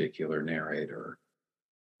this particular narrator.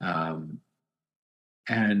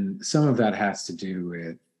 And some of that has to do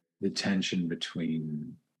with the tension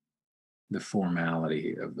between the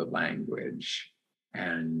formality of the language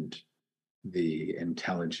and the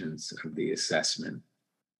intelligence of the assessment.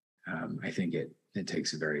 I think it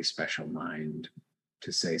takes a very special mind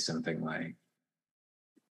to say something like,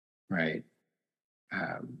 right,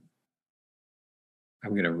 I'm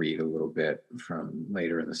going to read a little bit from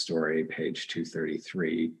later in the story, page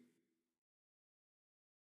 233.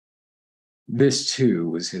 This, too,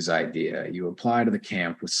 was his idea. You apply to the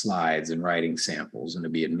camp with slides and writing samples, and to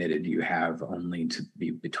be admitted, you have only to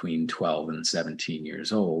be between 12 and 17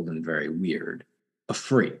 years old and very weird. A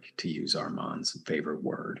freak, to use Armand's favorite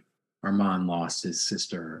word. Armand lost his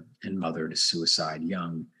sister and mother to suicide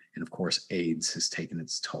young, and of course, AIDS has taken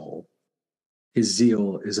its toll. His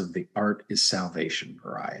zeal is of the art is salvation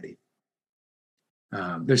variety.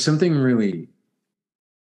 There's something really,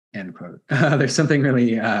 end quote, there's something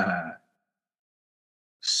really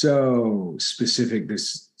so specific.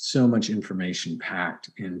 There's so much information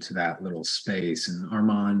packed into that little space. And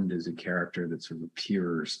Armand is a character that sort of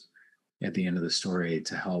appears at the end of the story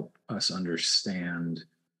to help us understand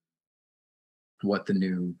what the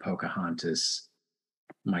new Pocahontas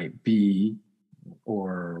might be,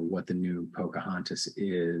 or what the new Pocahontas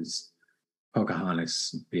is.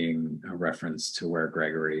 Pocahontas being a reference to where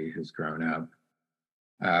Gregory has grown up.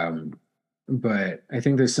 But I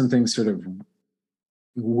think there's something sort of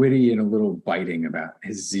witty and a little biting about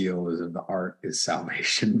his zeal as of the art is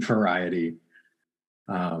salvation variety,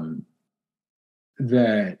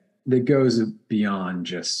 that goes beyond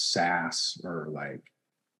just sass or like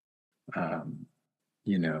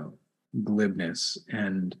glibness.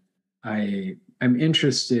 And I'm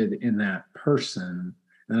interested in that person,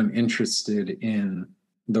 and I'm interested in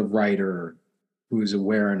the writer who is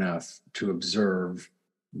aware enough to observe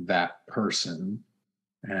that person.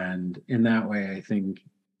 And in that way, I think,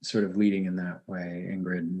 sort of leading in that way,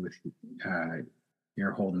 Ingrid, with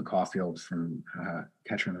your Holden Caulfield from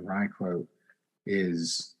Catcher in the Rye quote,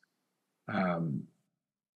 is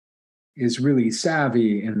is really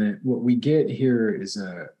savvy, and that what we get here is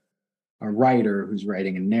a writer who's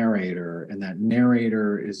writing a narrator, and that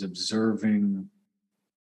narrator is observing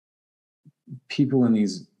people in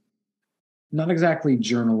these not exactly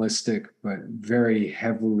journalistic, but very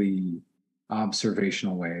heavily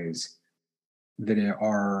observational ways that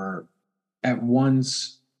are at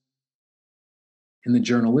once, in the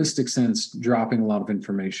journalistic sense, dropping a lot of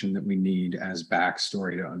information that we need as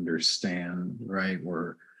backstory to understand, right?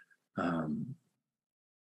 We're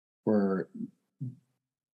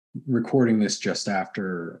recording this just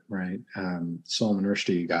after, right? Salman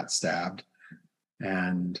Rushdie got stabbed.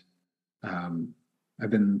 And I've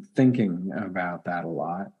been thinking about that a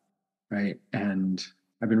lot, right? And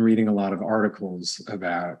I've been reading a lot of articles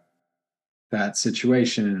about that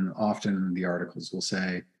situation. Often the articles will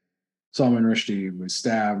say, Salman Rushdie was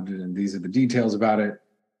stabbed, and these are the details about it.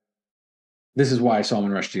 This is why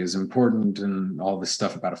Salman Rushdie is important, and all this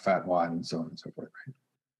stuff about a fatwa and so on and so forth, right?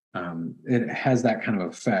 It has that kind of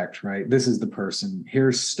effect, right? This is the person.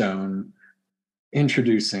 Here's Stone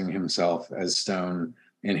introducing himself as Stone,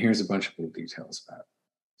 and here's a bunch of little details about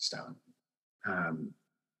Stone.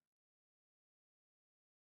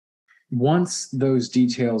 Once those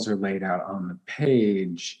details are laid out on the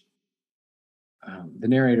page, the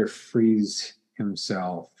narrator frees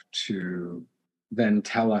himself to then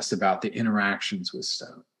tell us about the interactions with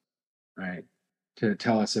Stone, right? To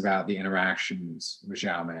tell us about the interactions with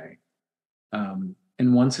Xiao Mei.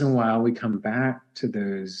 And once in a while, we come back to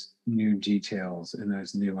those new details and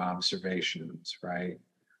those new observations, right?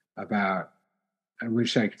 About, I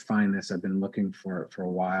wish I could find this. I've been looking for it for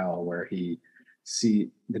a while, where the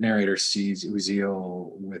narrator sees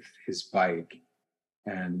Uziel with his bike,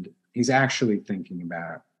 and he's actually thinking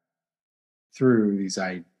about through these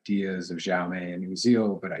ideas of Xiao Mei and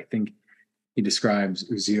Uziel, but I think he describes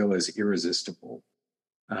Uziel as irresistible.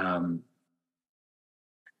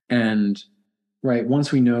 And right,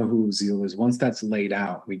 once we know who Uziel is, once that's laid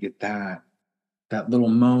out, we get that little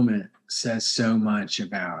moment says so much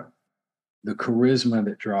about the charisma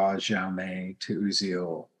that draws Xiao Mei to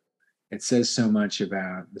Uziel. It says so much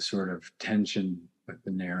about the sort of tension with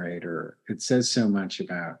the narrator. It says so much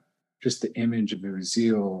about just the image of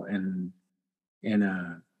Uziel, and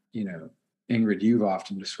Ingrid, you've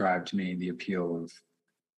often described to me the appeal of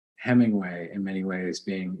Hemingway in many ways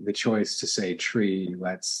being the choice to say tree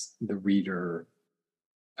lets the reader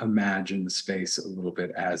imagine the space a little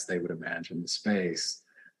bit as they would imagine the space.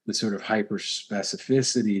 The sort of hyper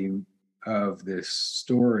specificity of this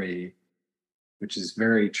story, which is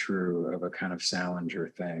very true of a kind of Salinger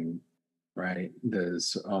thing, right?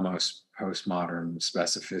 There's almost postmodern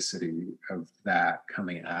specificity of that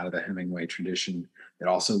coming out of the Hemingway tradition that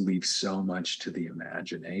also leaves so much to the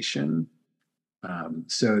imagination.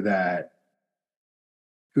 So that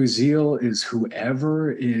Uziel is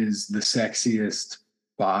whoever is the sexiest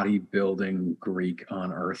bodybuilding Greek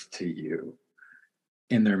on earth to you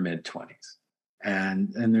in their mid-20s.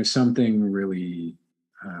 And there's something really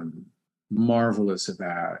marvelous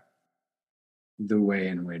about the way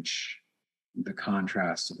in which the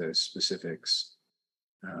contrast of those specifics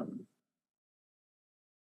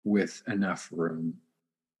with enough room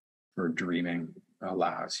for dreaming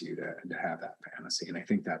allows you to have that fantasy. And I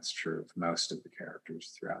think that's true of most of the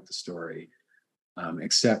characters throughout the story,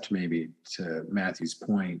 except maybe to Matthew's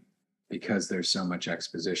point, because there's so much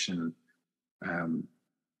exposition.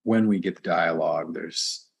 When we get the dialogue,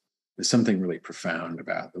 there's something really profound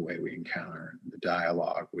about the way we encounter the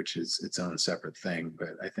dialogue, which is its own separate thing. But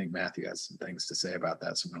I think Matthew has some things to say about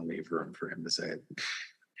that, so I'm going to leave room for him to say it.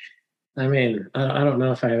 I mean, I don't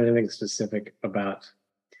know if I have anything specific about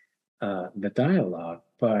the dialogue,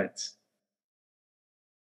 but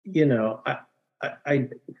I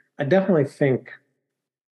definitely think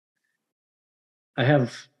I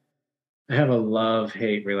have a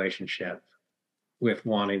love-hate relationship with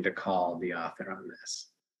wanting to call the author on this.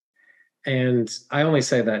 And I only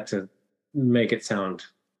say that to make it sound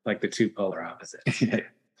like the two polar opposites.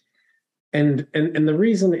 And the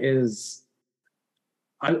reason is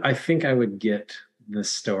I think I would get the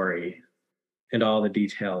story and all the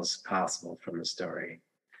details possible from the story,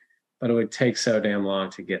 but it would take so damn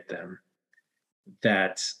long to get them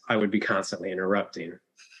that I would be constantly interrupting.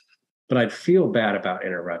 But I'd feel bad about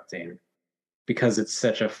interrupting because it's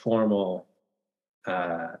such a formal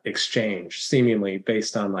exchange, seemingly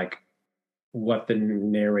based on like what the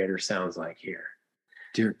narrator sounds like here.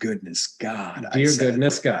 Dear goodness God. Dear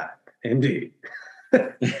goodness God, indeed.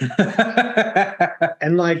 And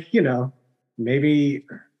like, maybe,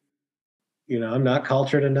 I'm not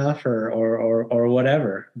cultured enough or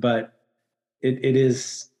whatever, but it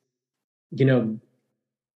is,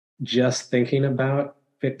 just thinking about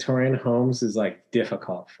Victorian homes is like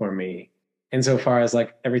difficult for me. Insofar as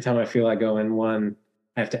like every time I feel I go in one,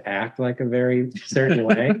 I have to act like a very certain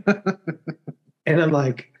way. And I'm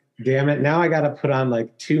like, damn it, now I got to put on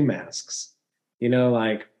like two masks,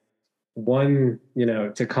 like one,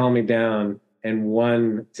 to calm me down and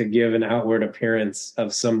one to give an outward appearance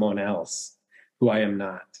of someone else who I am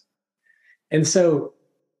not. And so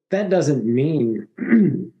that doesn't mean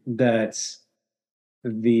that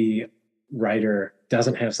the writer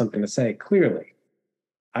doesn't have something to say. Clearly,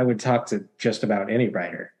 I would talk to just about any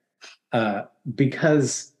writer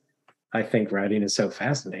because I think writing is so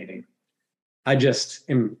fascinating. I just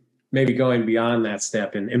am maybe going beyond that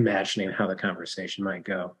step and imagining how the conversation might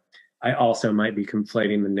go. I also might be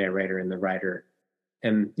conflating the narrator and the writer.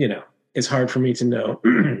 And, it's hard for me to know,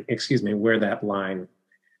 excuse me, where that line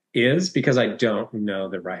is because I don't know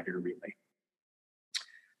the writer really.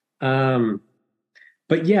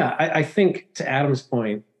 But yeah, I think to Adam's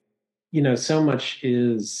point, so much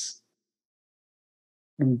insight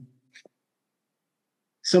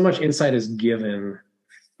is given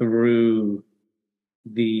through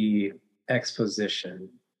the exposition,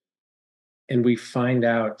 and we find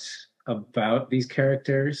out about these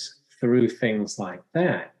characters through things like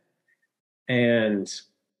that. And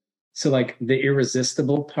so like the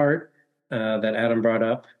irresistible part that Adam brought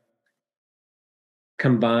up,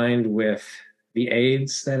 combined with the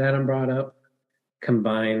aids that Adam brought up,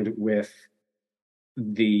 combined with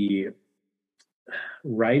the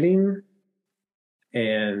writing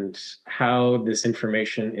and how this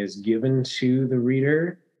information is given to the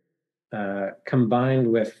reader,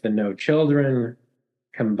 combined with the no children,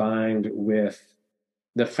 combined with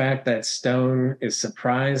the fact that Stone is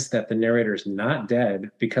surprised that the narrator's not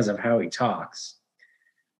dead because of how he talks,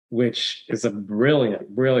 which is a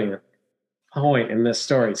brilliant, brilliant point in this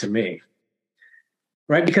story to me,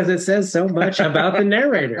 right? Because it says so much about the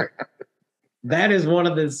narrator. That is one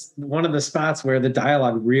of the spots where the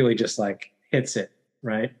dialogue really just like hits it,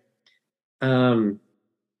 right?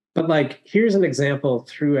 But like, here's an example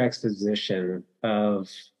through exposition of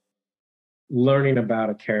learning about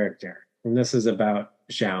a character. And this is about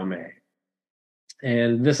Xiao Mei.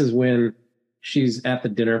 And this is when she's at the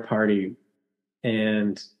dinner party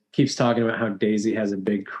and keeps talking about how Daisy has a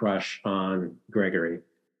big crush on Gregory.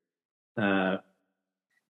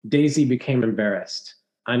 Daisy became embarrassed.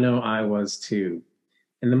 I know I was too.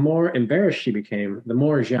 And the more embarrassed she became, the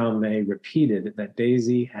more Xiao Mei repeated that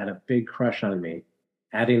Daisy had a big crush on me,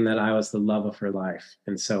 adding that I was the love of her life,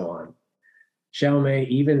 and so on. Xiao Mei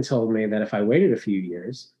even told me that if I waited a few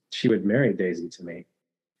years, she would marry Daisy to me.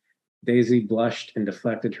 Daisy blushed and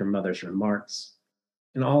deflected her mother's remarks.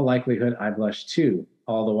 In all likelihood, I blushed too,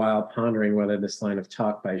 all the while pondering whether this line of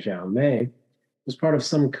talk by Xiao Mei was part of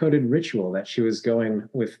some coded ritual that she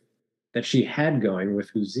had going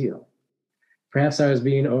with Uzil. Perhaps I was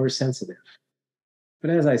being oversensitive. But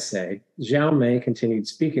as I say, Xiao Mei continued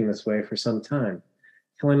speaking this way for some time,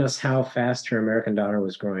 telling us how fast her American daughter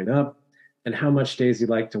was growing up and how much Daisy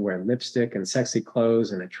liked to wear lipstick and sexy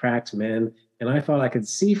clothes and attract men. And I thought I could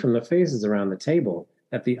see from the faces around the table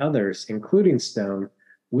that the others, including Stone,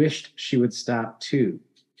 wished she would stop too.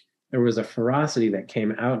 There was a ferocity that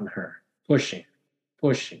came out in her, pushing.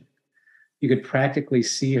 You could practically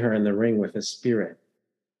see her in the ring with a spirit.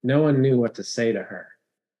 No one knew what to say to her.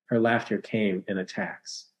 Her laughter came in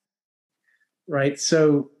attacks. Right?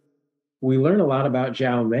 So we learn a lot about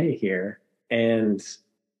Xiao Mei here and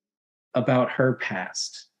about her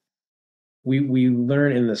past. We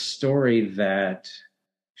learn in the story that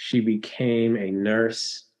she became a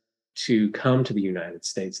nurse to come to the United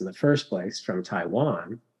States in the first place from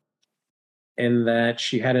Taiwan, and that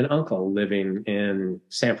she had an uncle living in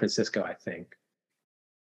San Francisco, I think.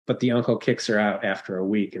 But the uncle kicks her out after a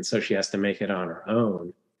week, and so she has to make it on her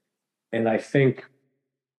own. And I think,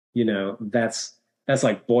 that's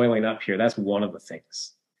like boiling up here. That's one of the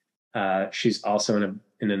things. She's also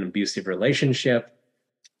in an abusive relationship,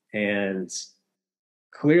 and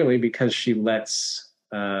clearly because she lets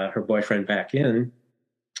her boyfriend back in,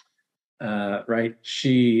 right?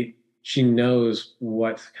 She knows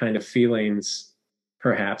what kind of feelings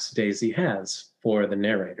perhaps Daisy has for the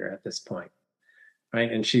narrator at this point,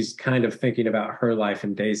 right? And she's kind of thinking about her life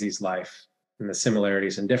and Daisy's life and the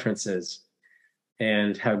similarities and differences,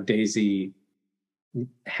 and how Daisy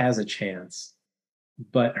has a chance.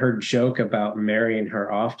 But her joke about marrying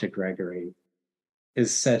her off to Gregory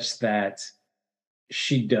is such that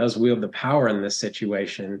she does wield the power in this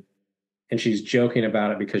situation, and she's joking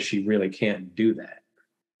about it because she really can't do that.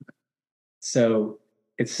 So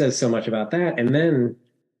it says so much about that. And then,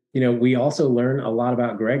 we also learn a lot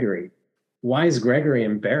about Gregory. why is Gregory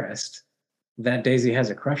embarrassed that Daisy has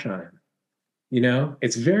a crush on him? You know,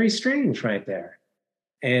 it's very strange right there.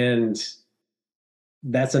 And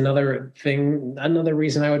that's another thing, another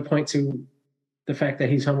reason I would point to the fact that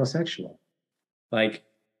he's homosexual. Like,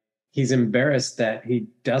 he's embarrassed that he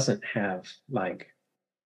doesn't have, like,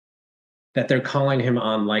 that they're calling him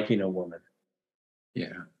on liking a woman.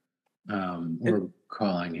 Yeah. Or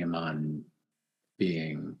calling him on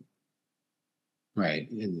being, right,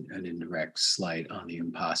 an indirect slight on the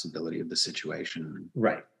impossibility of the situation.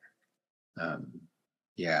 Right.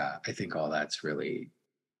 Yeah, I think all that's really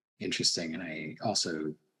interesting. And I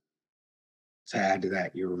also, to add to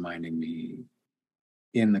that, you're reminding me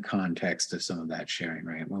in the context of some of that sharing,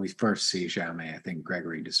 right? When we first see Xiaomei, I think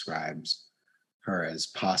Gregory describes her as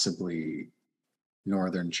possibly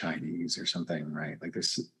Northern Chinese or something, right? Like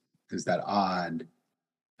there's that odd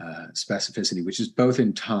specificity, which is both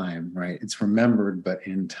in time, right? It's remembered, but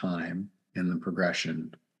in time in the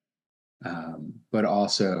progression, but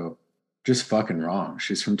also just fucking wrong.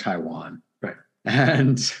 She's from Taiwan, right?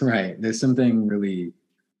 And right, there's something really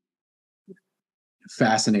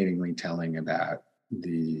fascinatingly telling about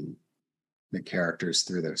the characters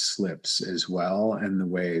through those slips as well, and the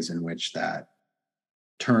ways in which that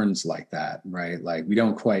turns like that, right? Like we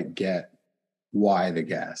don't quite get why the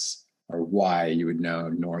guess, or why you would know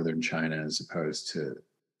Northern China as opposed to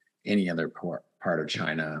any other part of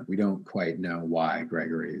China. We don't quite know why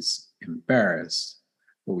Gregory's embarrassed.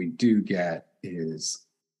 What we do get is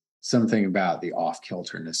something about the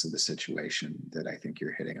off-kilterness of the situation that I think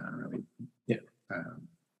you're hitting on really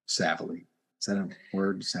savvily. Is that a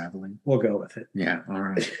word, savvily? We'll go with it. Yeah, all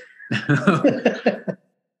right.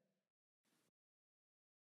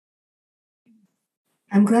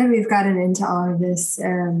 I'm glad we've gotten into all of this.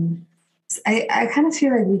 I kind of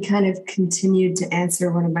feel like we kind of continued to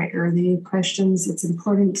answer one of my early questions. It's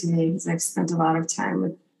important to me because I've spent a lot of time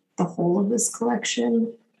with the whole of this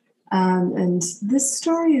collection. And this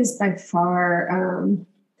story is by far, I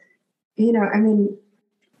mean,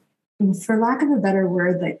 for lack of a better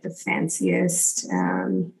word, like the fanciest.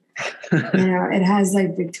 It has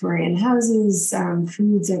like Victorian houses,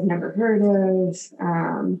 foods I've never heard of.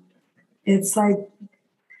 It's like,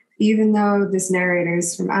 even though this narrator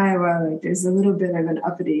is from Iowa, like there's a little bit of an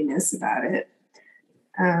uppityness about it.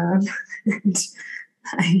 And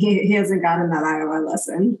he hasn't gotten that Iowa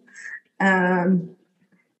lesson. I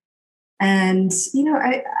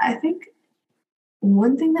think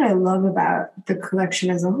one thing that I love about the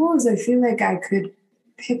collection as a whole is I feel like I could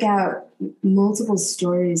pick out multiple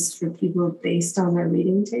stories for people based on their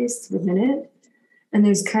reading tastes within it. And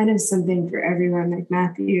there's kind of something for everyone. Like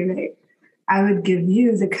Matthew, like I would give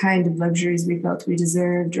you The Kind of Luxuries We Felt We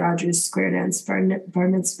Deserved, Roger's Square Dance Bar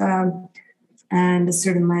Mitzvah, and A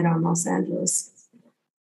Certain Light on Los Angeles.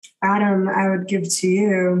 Adam, I would give to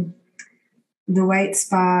you The White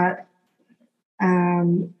Spot,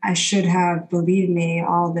 I Should Have, Believe Me,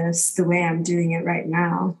 All This, The Way I'm Doing It Right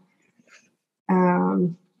Now.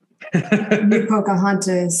 New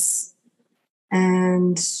Pocahontas,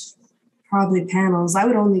 and probably Panels. I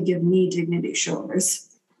would only give me Dignity Shores.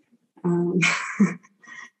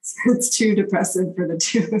 It's too depressive for the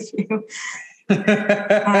two of you.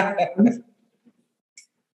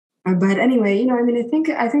 But anyway,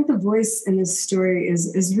 I think the voice in this story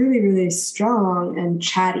is really, really strong and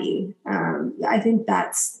chatty. I think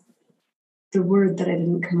that's the word that I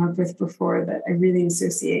didn't come up with before that I really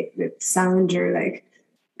associate with Salinger. Like,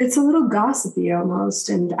 it's a little gossipy almost.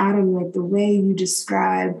 And Adam, like the way you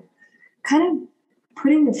describe kind of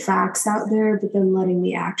putting the facts out there, but then letting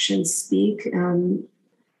the actions speak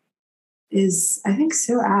is, I think,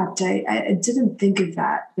 so apt. I didn't think of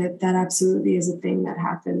that absolutely is a thing that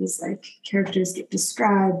happens. Like characters get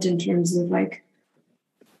described in terms of like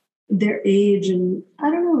their age and I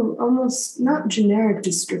don't know, almost not generic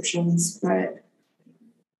descriptions, but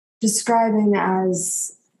describing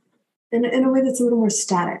as in a way that's a little more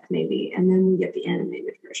static maybe. And then we get the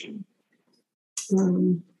animated version.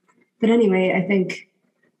 But anyway, I think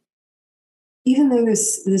even though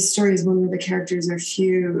this story is one where the characters are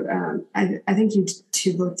few, I think you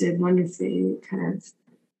two both did wonderfully kind of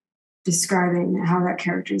describing how that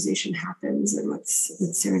characterization happens and what's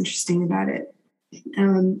so interesting about it.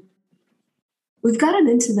 We've gotten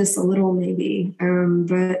into this a little maybe,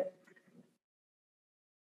 but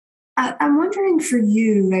I'm wondering for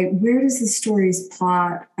you, like, where does the story's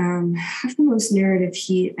plot have the most narrative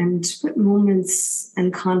heat, and what moments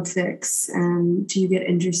and conflicts do you get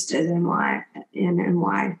interested in? Why?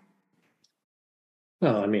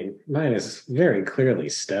 Well, I mean, mine is very clearly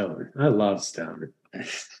Stone. I love Stone.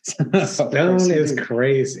 Stone is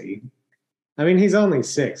crazy. I mean, he's only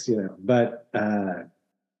 6, but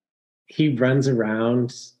he runs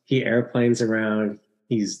around, he airplanes around,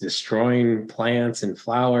 he's destroying plants and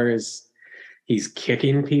flowers, he's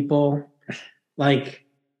kicking people. Like,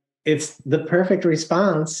 it's the perfect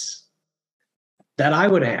response that I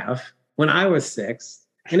would have when I was 6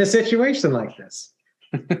 in a situation like this.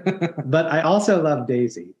 But I also love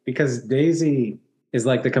Daisy because Daisy is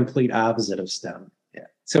like the complete opposite of Stone. Yeah.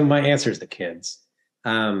 So my answer is the kids.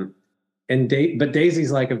 But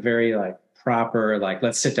Daisy's like a very like proper, like,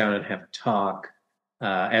 let's sit down and have a talk,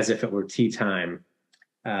 as if it were tea time.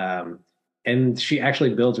 And she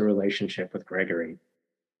actually builds a relationship with Gregory.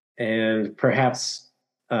 And perhaps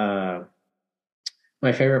my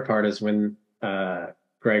favorite part is when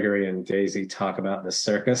Gregory and Daisy talk about the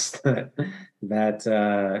circus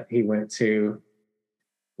that he went to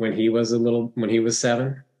when he was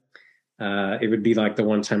 7. It would be like the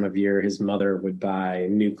one time of year his mother would buy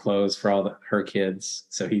new clothes for her kids,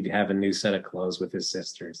 so he'd have a new set of clothes with his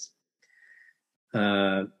sisters.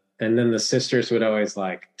 And then the sisters would always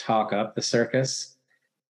like talk up the circus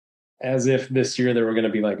as if this year there were going to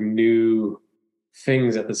be like new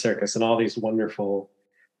things at the circus and all these wonderful,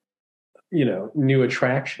 new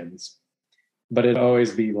attractions. But it'd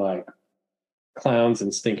always be like clowns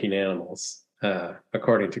and stinking animals,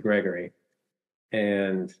 according to Gregory.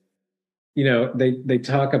 And they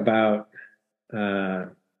talk about,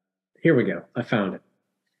 here we go, I found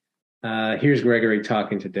it. Here's Gregory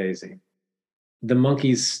talking to Daisy. The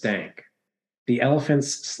monkeys stank. The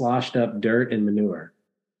elephants sloshed up dirt and manure.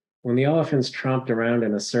 When the elephants tromped around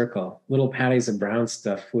in a circle, little patties of brown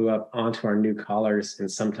stuff flew up onto our new collars and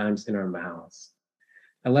sometimes in our mouths.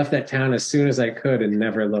 I left that town as soon as I could and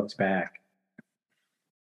never looked back.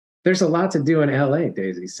 There's a lot to do in LA,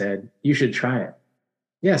 Daisy said. You should try it.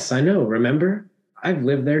 Yes, I know. Remember? I've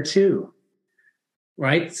lived there too.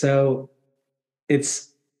 Right? So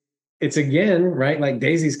it's again, right? Like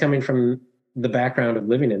Daisy's coming from the background of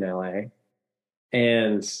living in LA,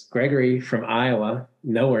 and Gregory from Iowa,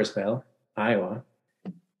 Nowheresville, Iowa.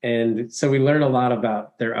 And so we learn a lot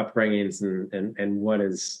about their upbringings and what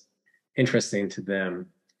is interesting to them.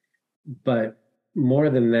 But more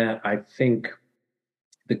than that, I think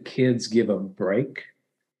the kids give a break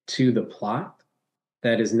to the plot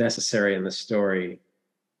that is necessary in the story,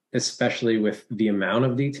 especially with the amount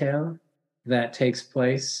of detail that takes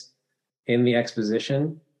place in the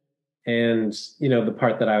exposition. And, the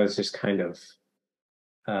part that I was just kind of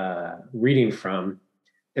reading from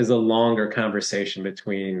is a longer conversation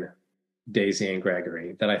between Daisy and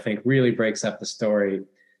Gregory that I think really breaks up the story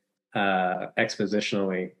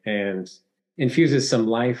expositionally and infuses some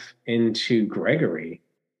life into Gregory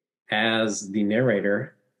as the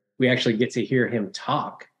narrator. We actually get to hear him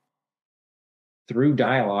talk through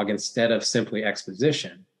dialogue instead of simply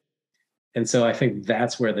exposition. And so I think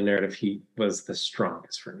that's where the narrative heat was the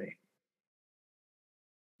strongest for me.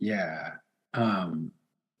 Yeah.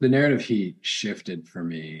 The narrative heat shifted for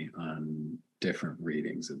me on different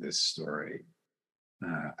readings of this story.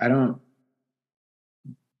 I don't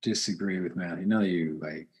disagree with Matthew. None of you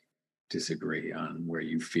like disagree on where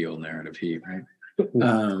you feel narrative heat, right?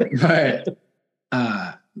 But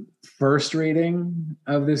first reading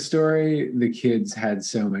of this story, the kids had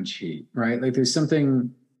so much heat, right? Like there's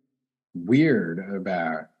something weird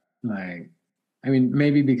about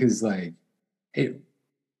maybe because like it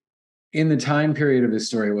in the time period of this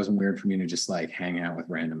story, it wasn't weird for me to just like hang out with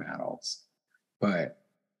random adults. But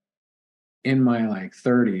in my like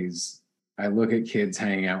 30s, I look at kids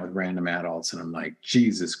hanging out with random adults and I'm like,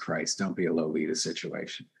 Jesus Christ, don't be a Lolita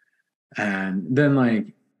situation. And then like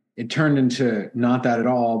it turned into not that at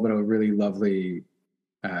all, but a really lovely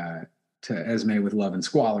to Esme with Love and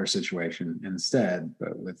Squalor situation instead,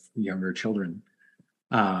 but with younger children.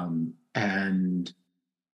 And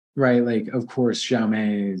right, like of course,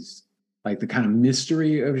 Xiaomei's like the kind of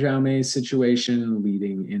mystery of Xiaomei's situation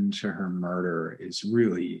leading into her murder is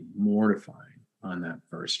really mortifying on that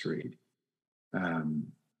first read.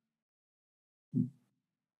 And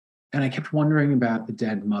I kept wondering about the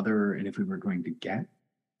dead mother and if we were going to get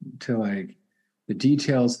to like the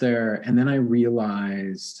details there. And then I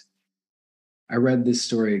realized I read this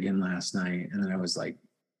story again last night and then I was like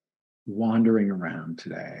wandering around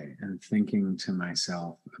today and thinking to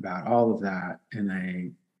myself about all of that.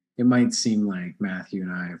 And it might seem like Matthew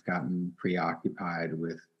and I have gotten preoccupied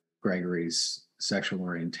with Gregory's sexual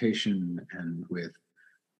orientation and with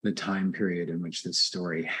the time period in which this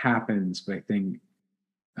story happens. But I think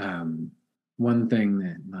one thing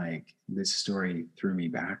that like this story threw me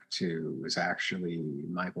back to was actually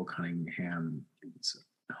Michael Cunningham's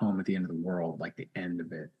Home at the End of the World, like the end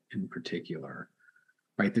of it in particular,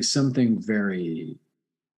 right, there's something very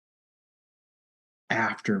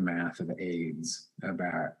aftermath of AIDS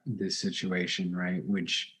about this situation, right?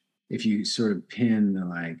 Which if you sort of pin the,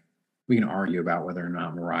 like, we can argue about whether or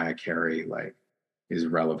not Mariah Carey like is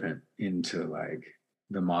relevant into like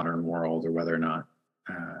the modern world or whether or not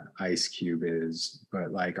Ice Cube is,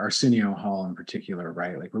 but like Arsenio Hall in particular,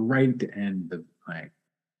 right? Like we're right at the end of like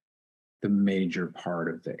the major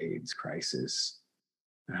part of the AIDS crisis.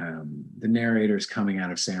 The narrator's coming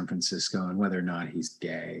out of San Francisco, and whether or not he's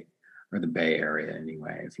gay, or the Bay Area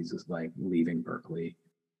anyway, if he's just like leaving Berkeley,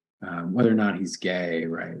 whether or not he's gay,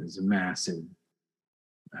 right? There's a massive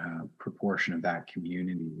proportion of that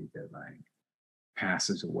community that like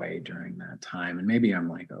passes away during that time. And maybe I'm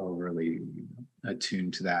like overly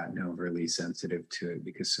attuned to that and overly sensitive to it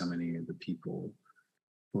because so many of the people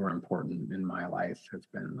who are important in my life have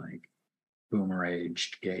been like boomer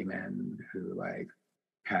aged gay men who like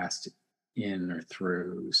passed in or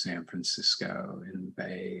through San Francisco in the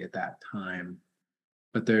Bay at that time.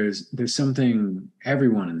 But there's something,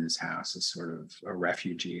 everyone in this house is sort of a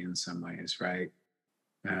refugee in some ways, right?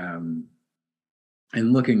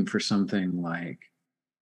 And looking for something like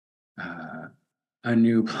a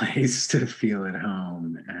new place to feel at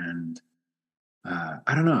home. And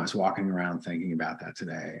I don't know, I was walking around thinking about that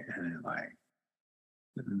today, and it, like,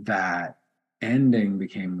 that ending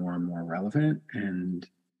became more and more relevant. And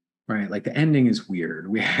right, like the ending is weird.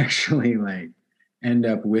 We actually like end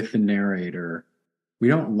up with the narrator. We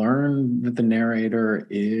don't learn that the narrator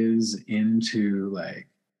is into like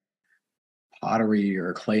pottery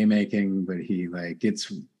or clay making, but he like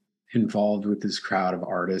gets involved with this crowd of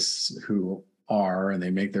artists who are, and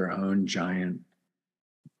they make their own giant,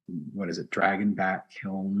 what is it, dragon back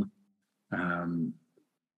kiln,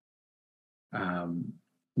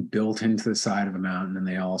 built into the side of a mountain. And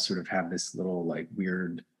they all sort of have this little like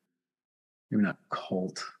weird, maybe not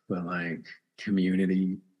cult, but like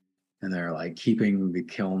community. And they're like keeping the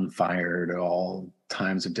kiln fired at all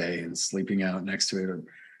times of day and sleeping out next to it.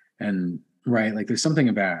 And right, like there's something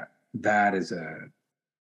about that as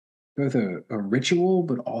both a ritual,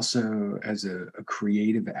 but also as a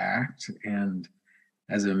creative act and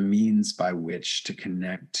as a means by which to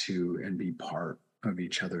connect to and be part of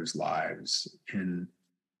each other's lives in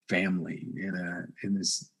family in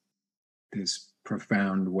this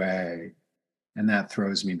profound way. And that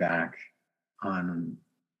throws me back on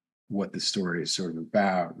what the story is sort of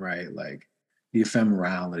about, right? Like the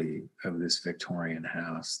ephemerality of this Victorian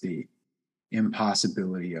house, the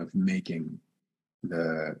impossibility of making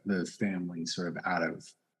the family sort of out of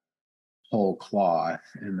whole cloth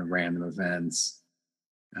in the random events,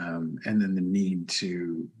 and then the need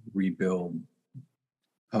to rebuild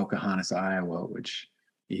Pocahontas, Iowa, which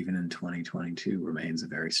even in 2022 remains a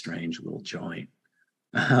very strange little joint.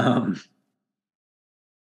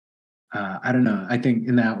 I don't know. I think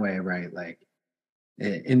in that way, right? Like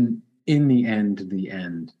in the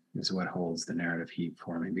end is what holds the narrative heat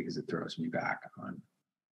for me, because it throws me back on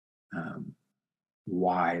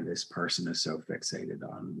why this person is so fixated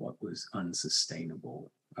on what was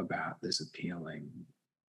unsustainable about this appealing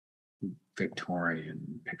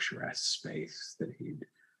Victorian picturesque space that he'd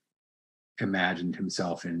imagined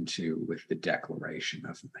himself into with the declaration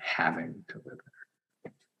of having to live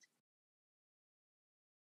there.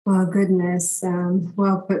 Well, goodness.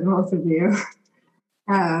 Well put, both of you.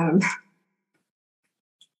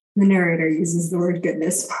 The narrator uses the word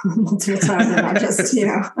goodness multiple times, and not just,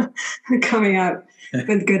 coming up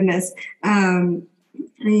with goodness. I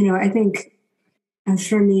think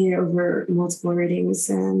for me, over multiple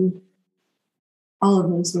readings, all of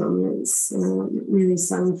those moments really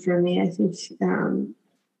sung for me. I think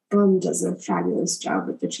Blum does a fabulous job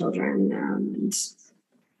with the children.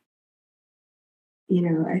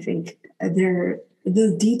 I think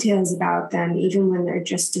the details about them, even when they're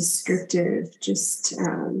just descriptive, just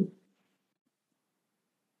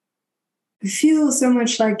feel so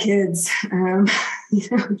much like kids.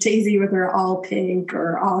 Daisy with her all pink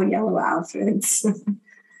or all yellow outfits.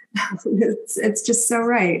 It's just so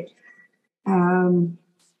right.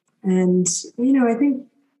 I think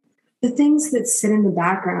the things that sit in the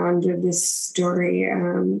background of this story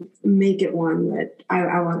make it one that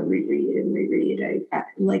I want to reread. I,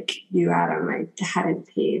 like you, Adam, I hadn't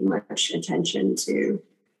paid much attention to,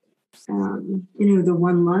 the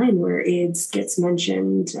one line where AIDS gets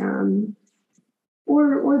mentioned,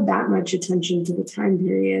 or that much attention to the time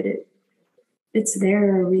period. It's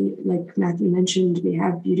there. We, like Matthew mentioned, we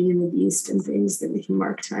have Beauty and the Beast and things that we can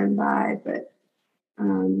mark time by, but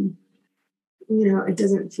it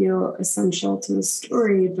doesn't feel essential to the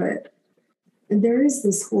story, but there is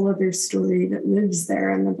this whole other story that lives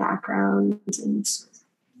there in the background. And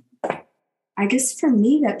I guess for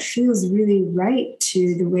me, that feels really right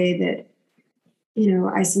to the way that,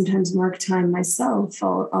 I sometimes mark time myself.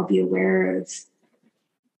 I'll be aware of,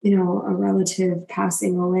 a relative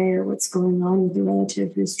passing away or what's going on with a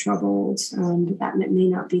relative who's troubled. That may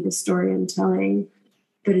not be the story I'm telling,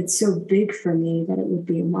 but it's so big for me that it would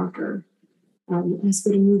be a marker. As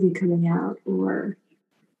with a movie coming out or,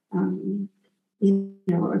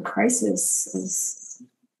 a crisis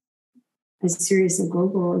as serious and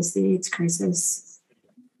global as the AIDS crisis.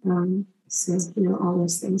 So, all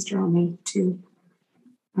those things draw me to.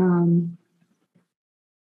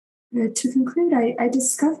 To conclude, I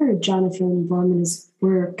discovered Jonathan Blum and his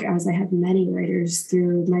work, as I have many writers,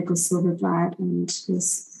 through Michael Silverblatt and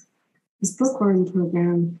his bookworm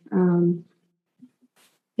program.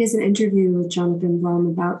 He has an interview with Jonathan Blum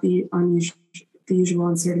about the Usual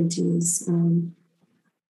Uncertainties.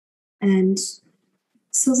 And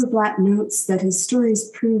Silverblatt notes that his stories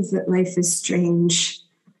prove that life is strange,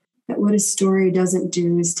 that what a story doesn't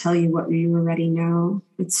do is tell you what you already know.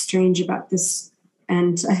 It's strange about this.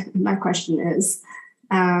 And my question is,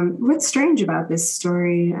 what's strange about this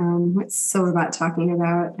story? What's Silverblatt talking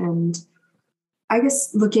about? And I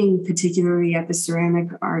guess looking particularly at the ceramic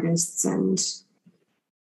artists and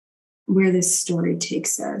where this story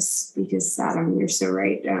takes us, because Adam, you're so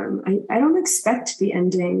right. I don't expect the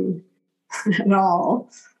ending at all,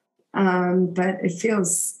 but it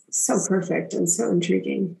feels so perfect and so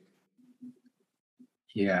intriguing.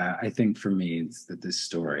 Yeah, I think for me, it's that this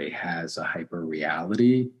story has a hyper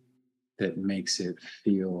reality that makes it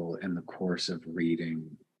feel, in the course of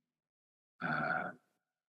reading,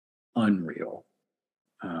 unreal,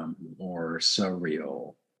 or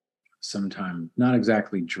surreal. Sometimes not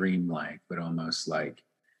exactly dreamlike, but almost like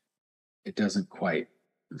it doesn't quite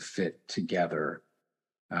fit together.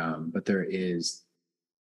 But there is,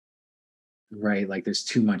 right, like there's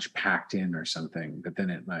too much packed in or something, but then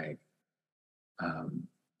it like,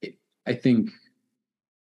 I think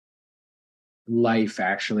life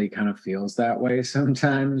actually kind of feels that way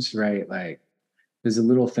sometimes, right? Like there's a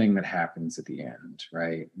little thing that happens at the end,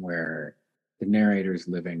 right? Where the narrator's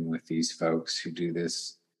living with these folks who do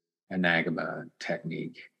this anagama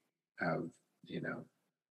technique of,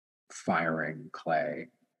 firing clay.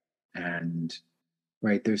 And,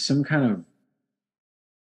 right, there's some kind of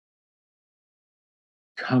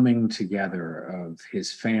coming together of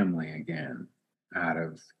his family again out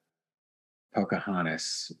of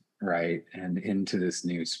Pocahontas, right? And into this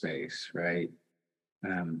new space, right?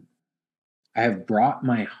 I have brought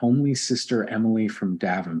my homely sister Emily from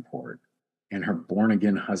Davenport and her born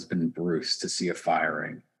again husband Bruce to see a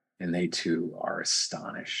firing, and they too are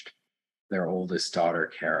astonished. Their oldest daughter,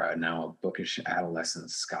 Kara, now a bookish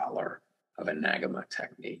adolescent scholar of anagama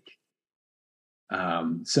technique.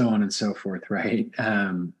 So on and so forth, right?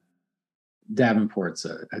 Davenport's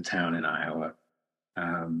a town in Iowa.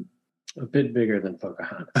 A bit bigger than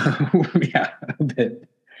Pocahontas. Yeah, a bit.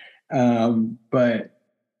 But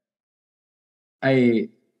I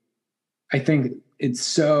think it's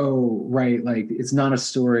so right. Like it's not a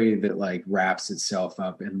story that like wraps itself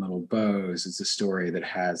up in little bows. It's a story that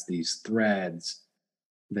has these threads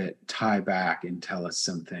that tie back and tell us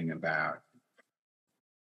something about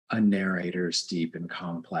a narrator's deep and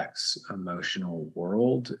complex emotional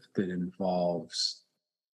world that involves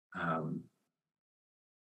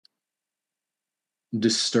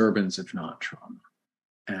disturbance, if not trauma.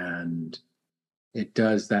 And it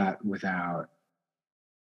does that without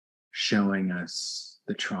showing us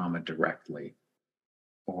the trauma directly,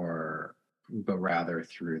 but rather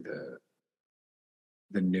through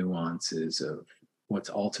the nuances of what's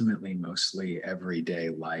ultimately mostly everyday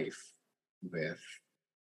life with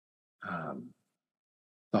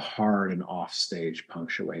the hard and offstage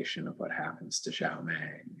punctuation of what happens to Xiao Mei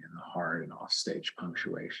and the hard and offstage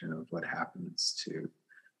punctuation of what happens to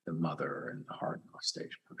the mother and the hard and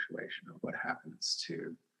offstage punctuation of what happens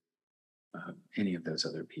to any of those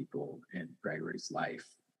other people in Gregory's life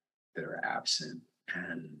that are absent.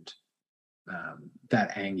 And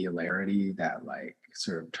that angularity, that like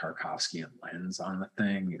sort of Tarkovskian lens on the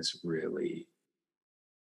thing is really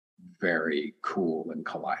very cool and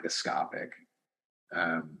kaleidoscopic.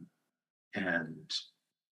 And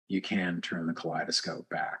you can turn the kaleidoscope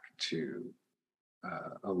back to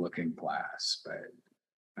a looking glass, but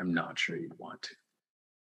I'm not sure you'd want to.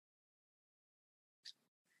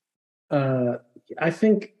 I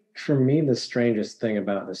think for me, the strangest thing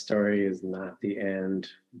about the story is not the end,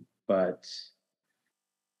 but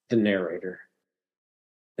the narrator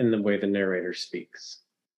and the way the narrator speaks.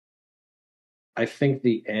 I think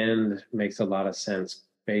the end makes a lot of sense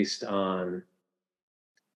based on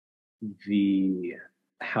the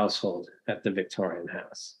household at the Victorian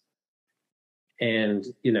house. And,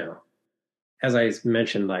 you know, as I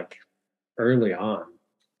mentioned, like early on,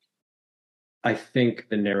 I think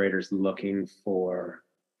the narrator's looking for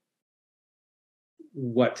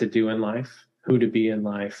what to do in life, who to be in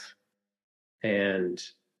life, and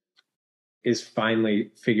is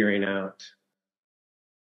finally figuring out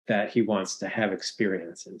that he wants to have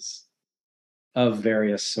experiences of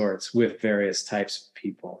various sorts with various types of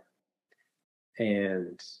people.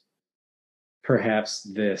 And perhaps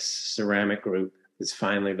this ceramic group is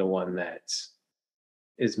finally the one that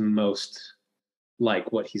is most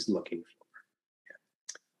like what he's looking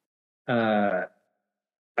for.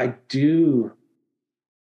 I do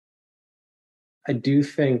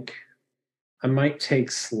think I might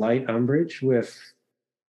take slight umbrage with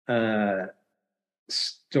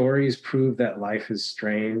stories prove that life is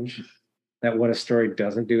strange, that what a story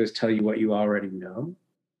doesn't do is tell you what you already know.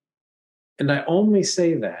 And I only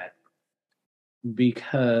say that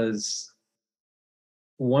because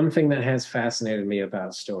one thing that has fascinated me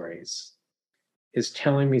about stories is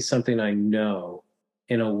telling me something I know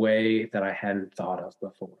in a way that I hadn't thought of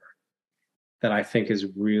before, that I think is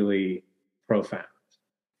really profound.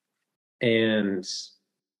 And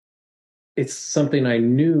it's something I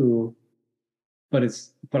knew, but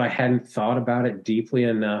I hadn't thought about it deeply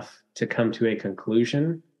enough to come to a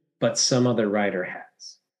conclusion, but some other writer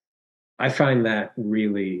has. I find that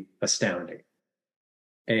really astounding.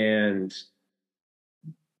 And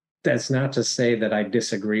that's not to say that I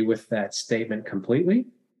disagree with that statement completely,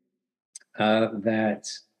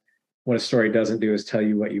 that what a story doesn't do is tell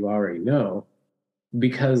you what you already know,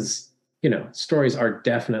 because, you know, stories are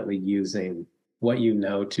definitely using what you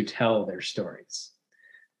know to tell their stories.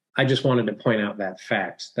 I just wanted to point out that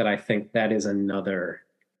fact, that I think that is another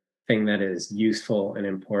thing that is useful and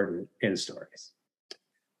important in stories.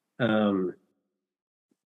 And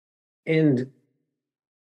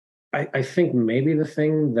I think maybe the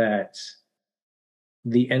thing that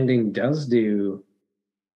the ending does do,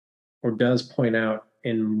 or does point out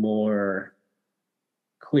in more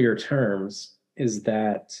clear terms, is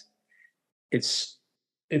that it's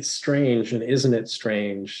strange, and isn't it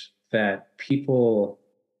strange that people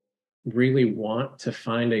really want to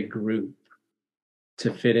find a group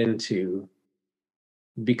to fit into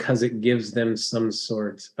because it gives them some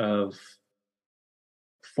sort of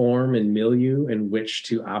form and milieu in which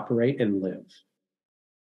to operate and live.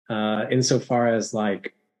 Insofar as,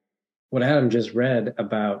 like, what Adam just read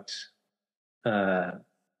about the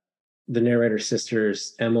narrator's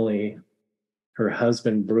sisters, Emily, her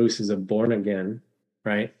husband Bruce is a born again,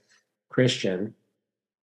 right, Christian.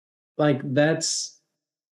 Like,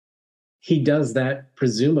 he does that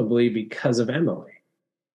presumably because of Emily,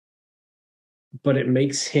 but it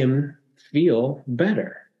makes him feel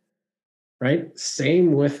better, right?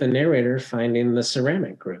 Same with the narrator finding the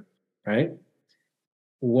ceramic group, right?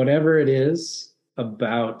 Whatever it is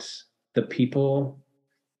about the people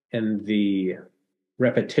and the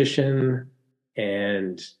repetition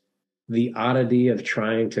and the oddity of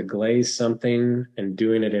trying to glaze something and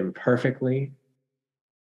doing it imperfectly,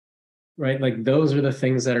 right? Like, those are the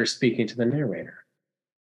things that are speaking to the narrator.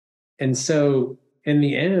 And so in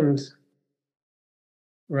the end,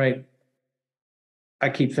 right, I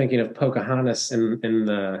keep thinking of Pocahontas in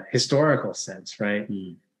the historical sense, right?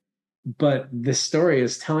 Mm. But this story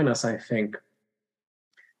is telling us, I think,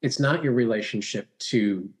 it's not your relationship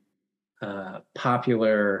to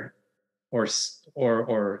popular or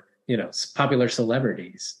you know, popular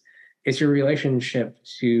celebrities. It's your relationship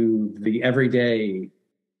to the everyday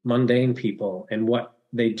mundane people and what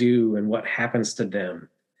they do and what happens to them.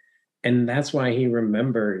 And that's why he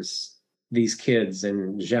remembers these kids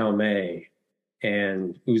and Jaume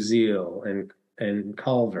and Uzil and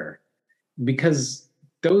Culver, because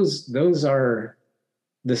those are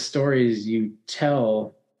the stories you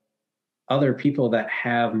tell other people that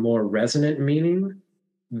have more resonant meaning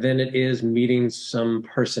than it is meeting some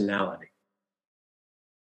personality.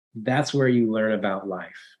 That's where you learn about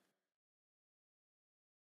life.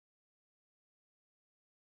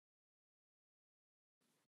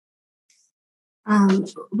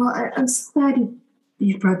 Well, I'm so glad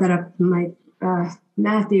you brought that up, Mike,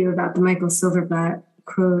 Matthew, about the Michael Silverblatt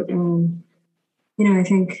quote. You know, I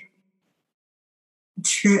think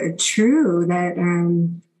true that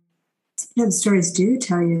sometimes stories do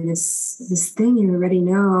tell you this thing you already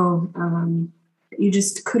know. You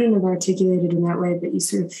just couldn't have articulated in that way, but you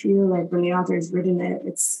sort of feel like when the author's written it,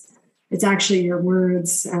 it's actually your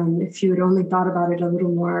words. If you had only thought about it a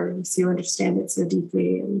little more, so you understand it so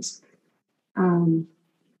deeply. And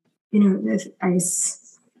you know, I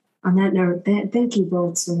guess On that note, thank you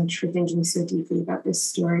both so much for thinking so deeply about this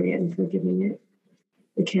story and for giving it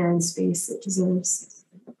the care and space it deserves.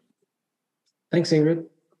 Thanks, Ingrid.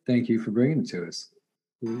 Thank you for bringing it to us.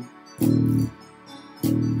 Mm-hmm.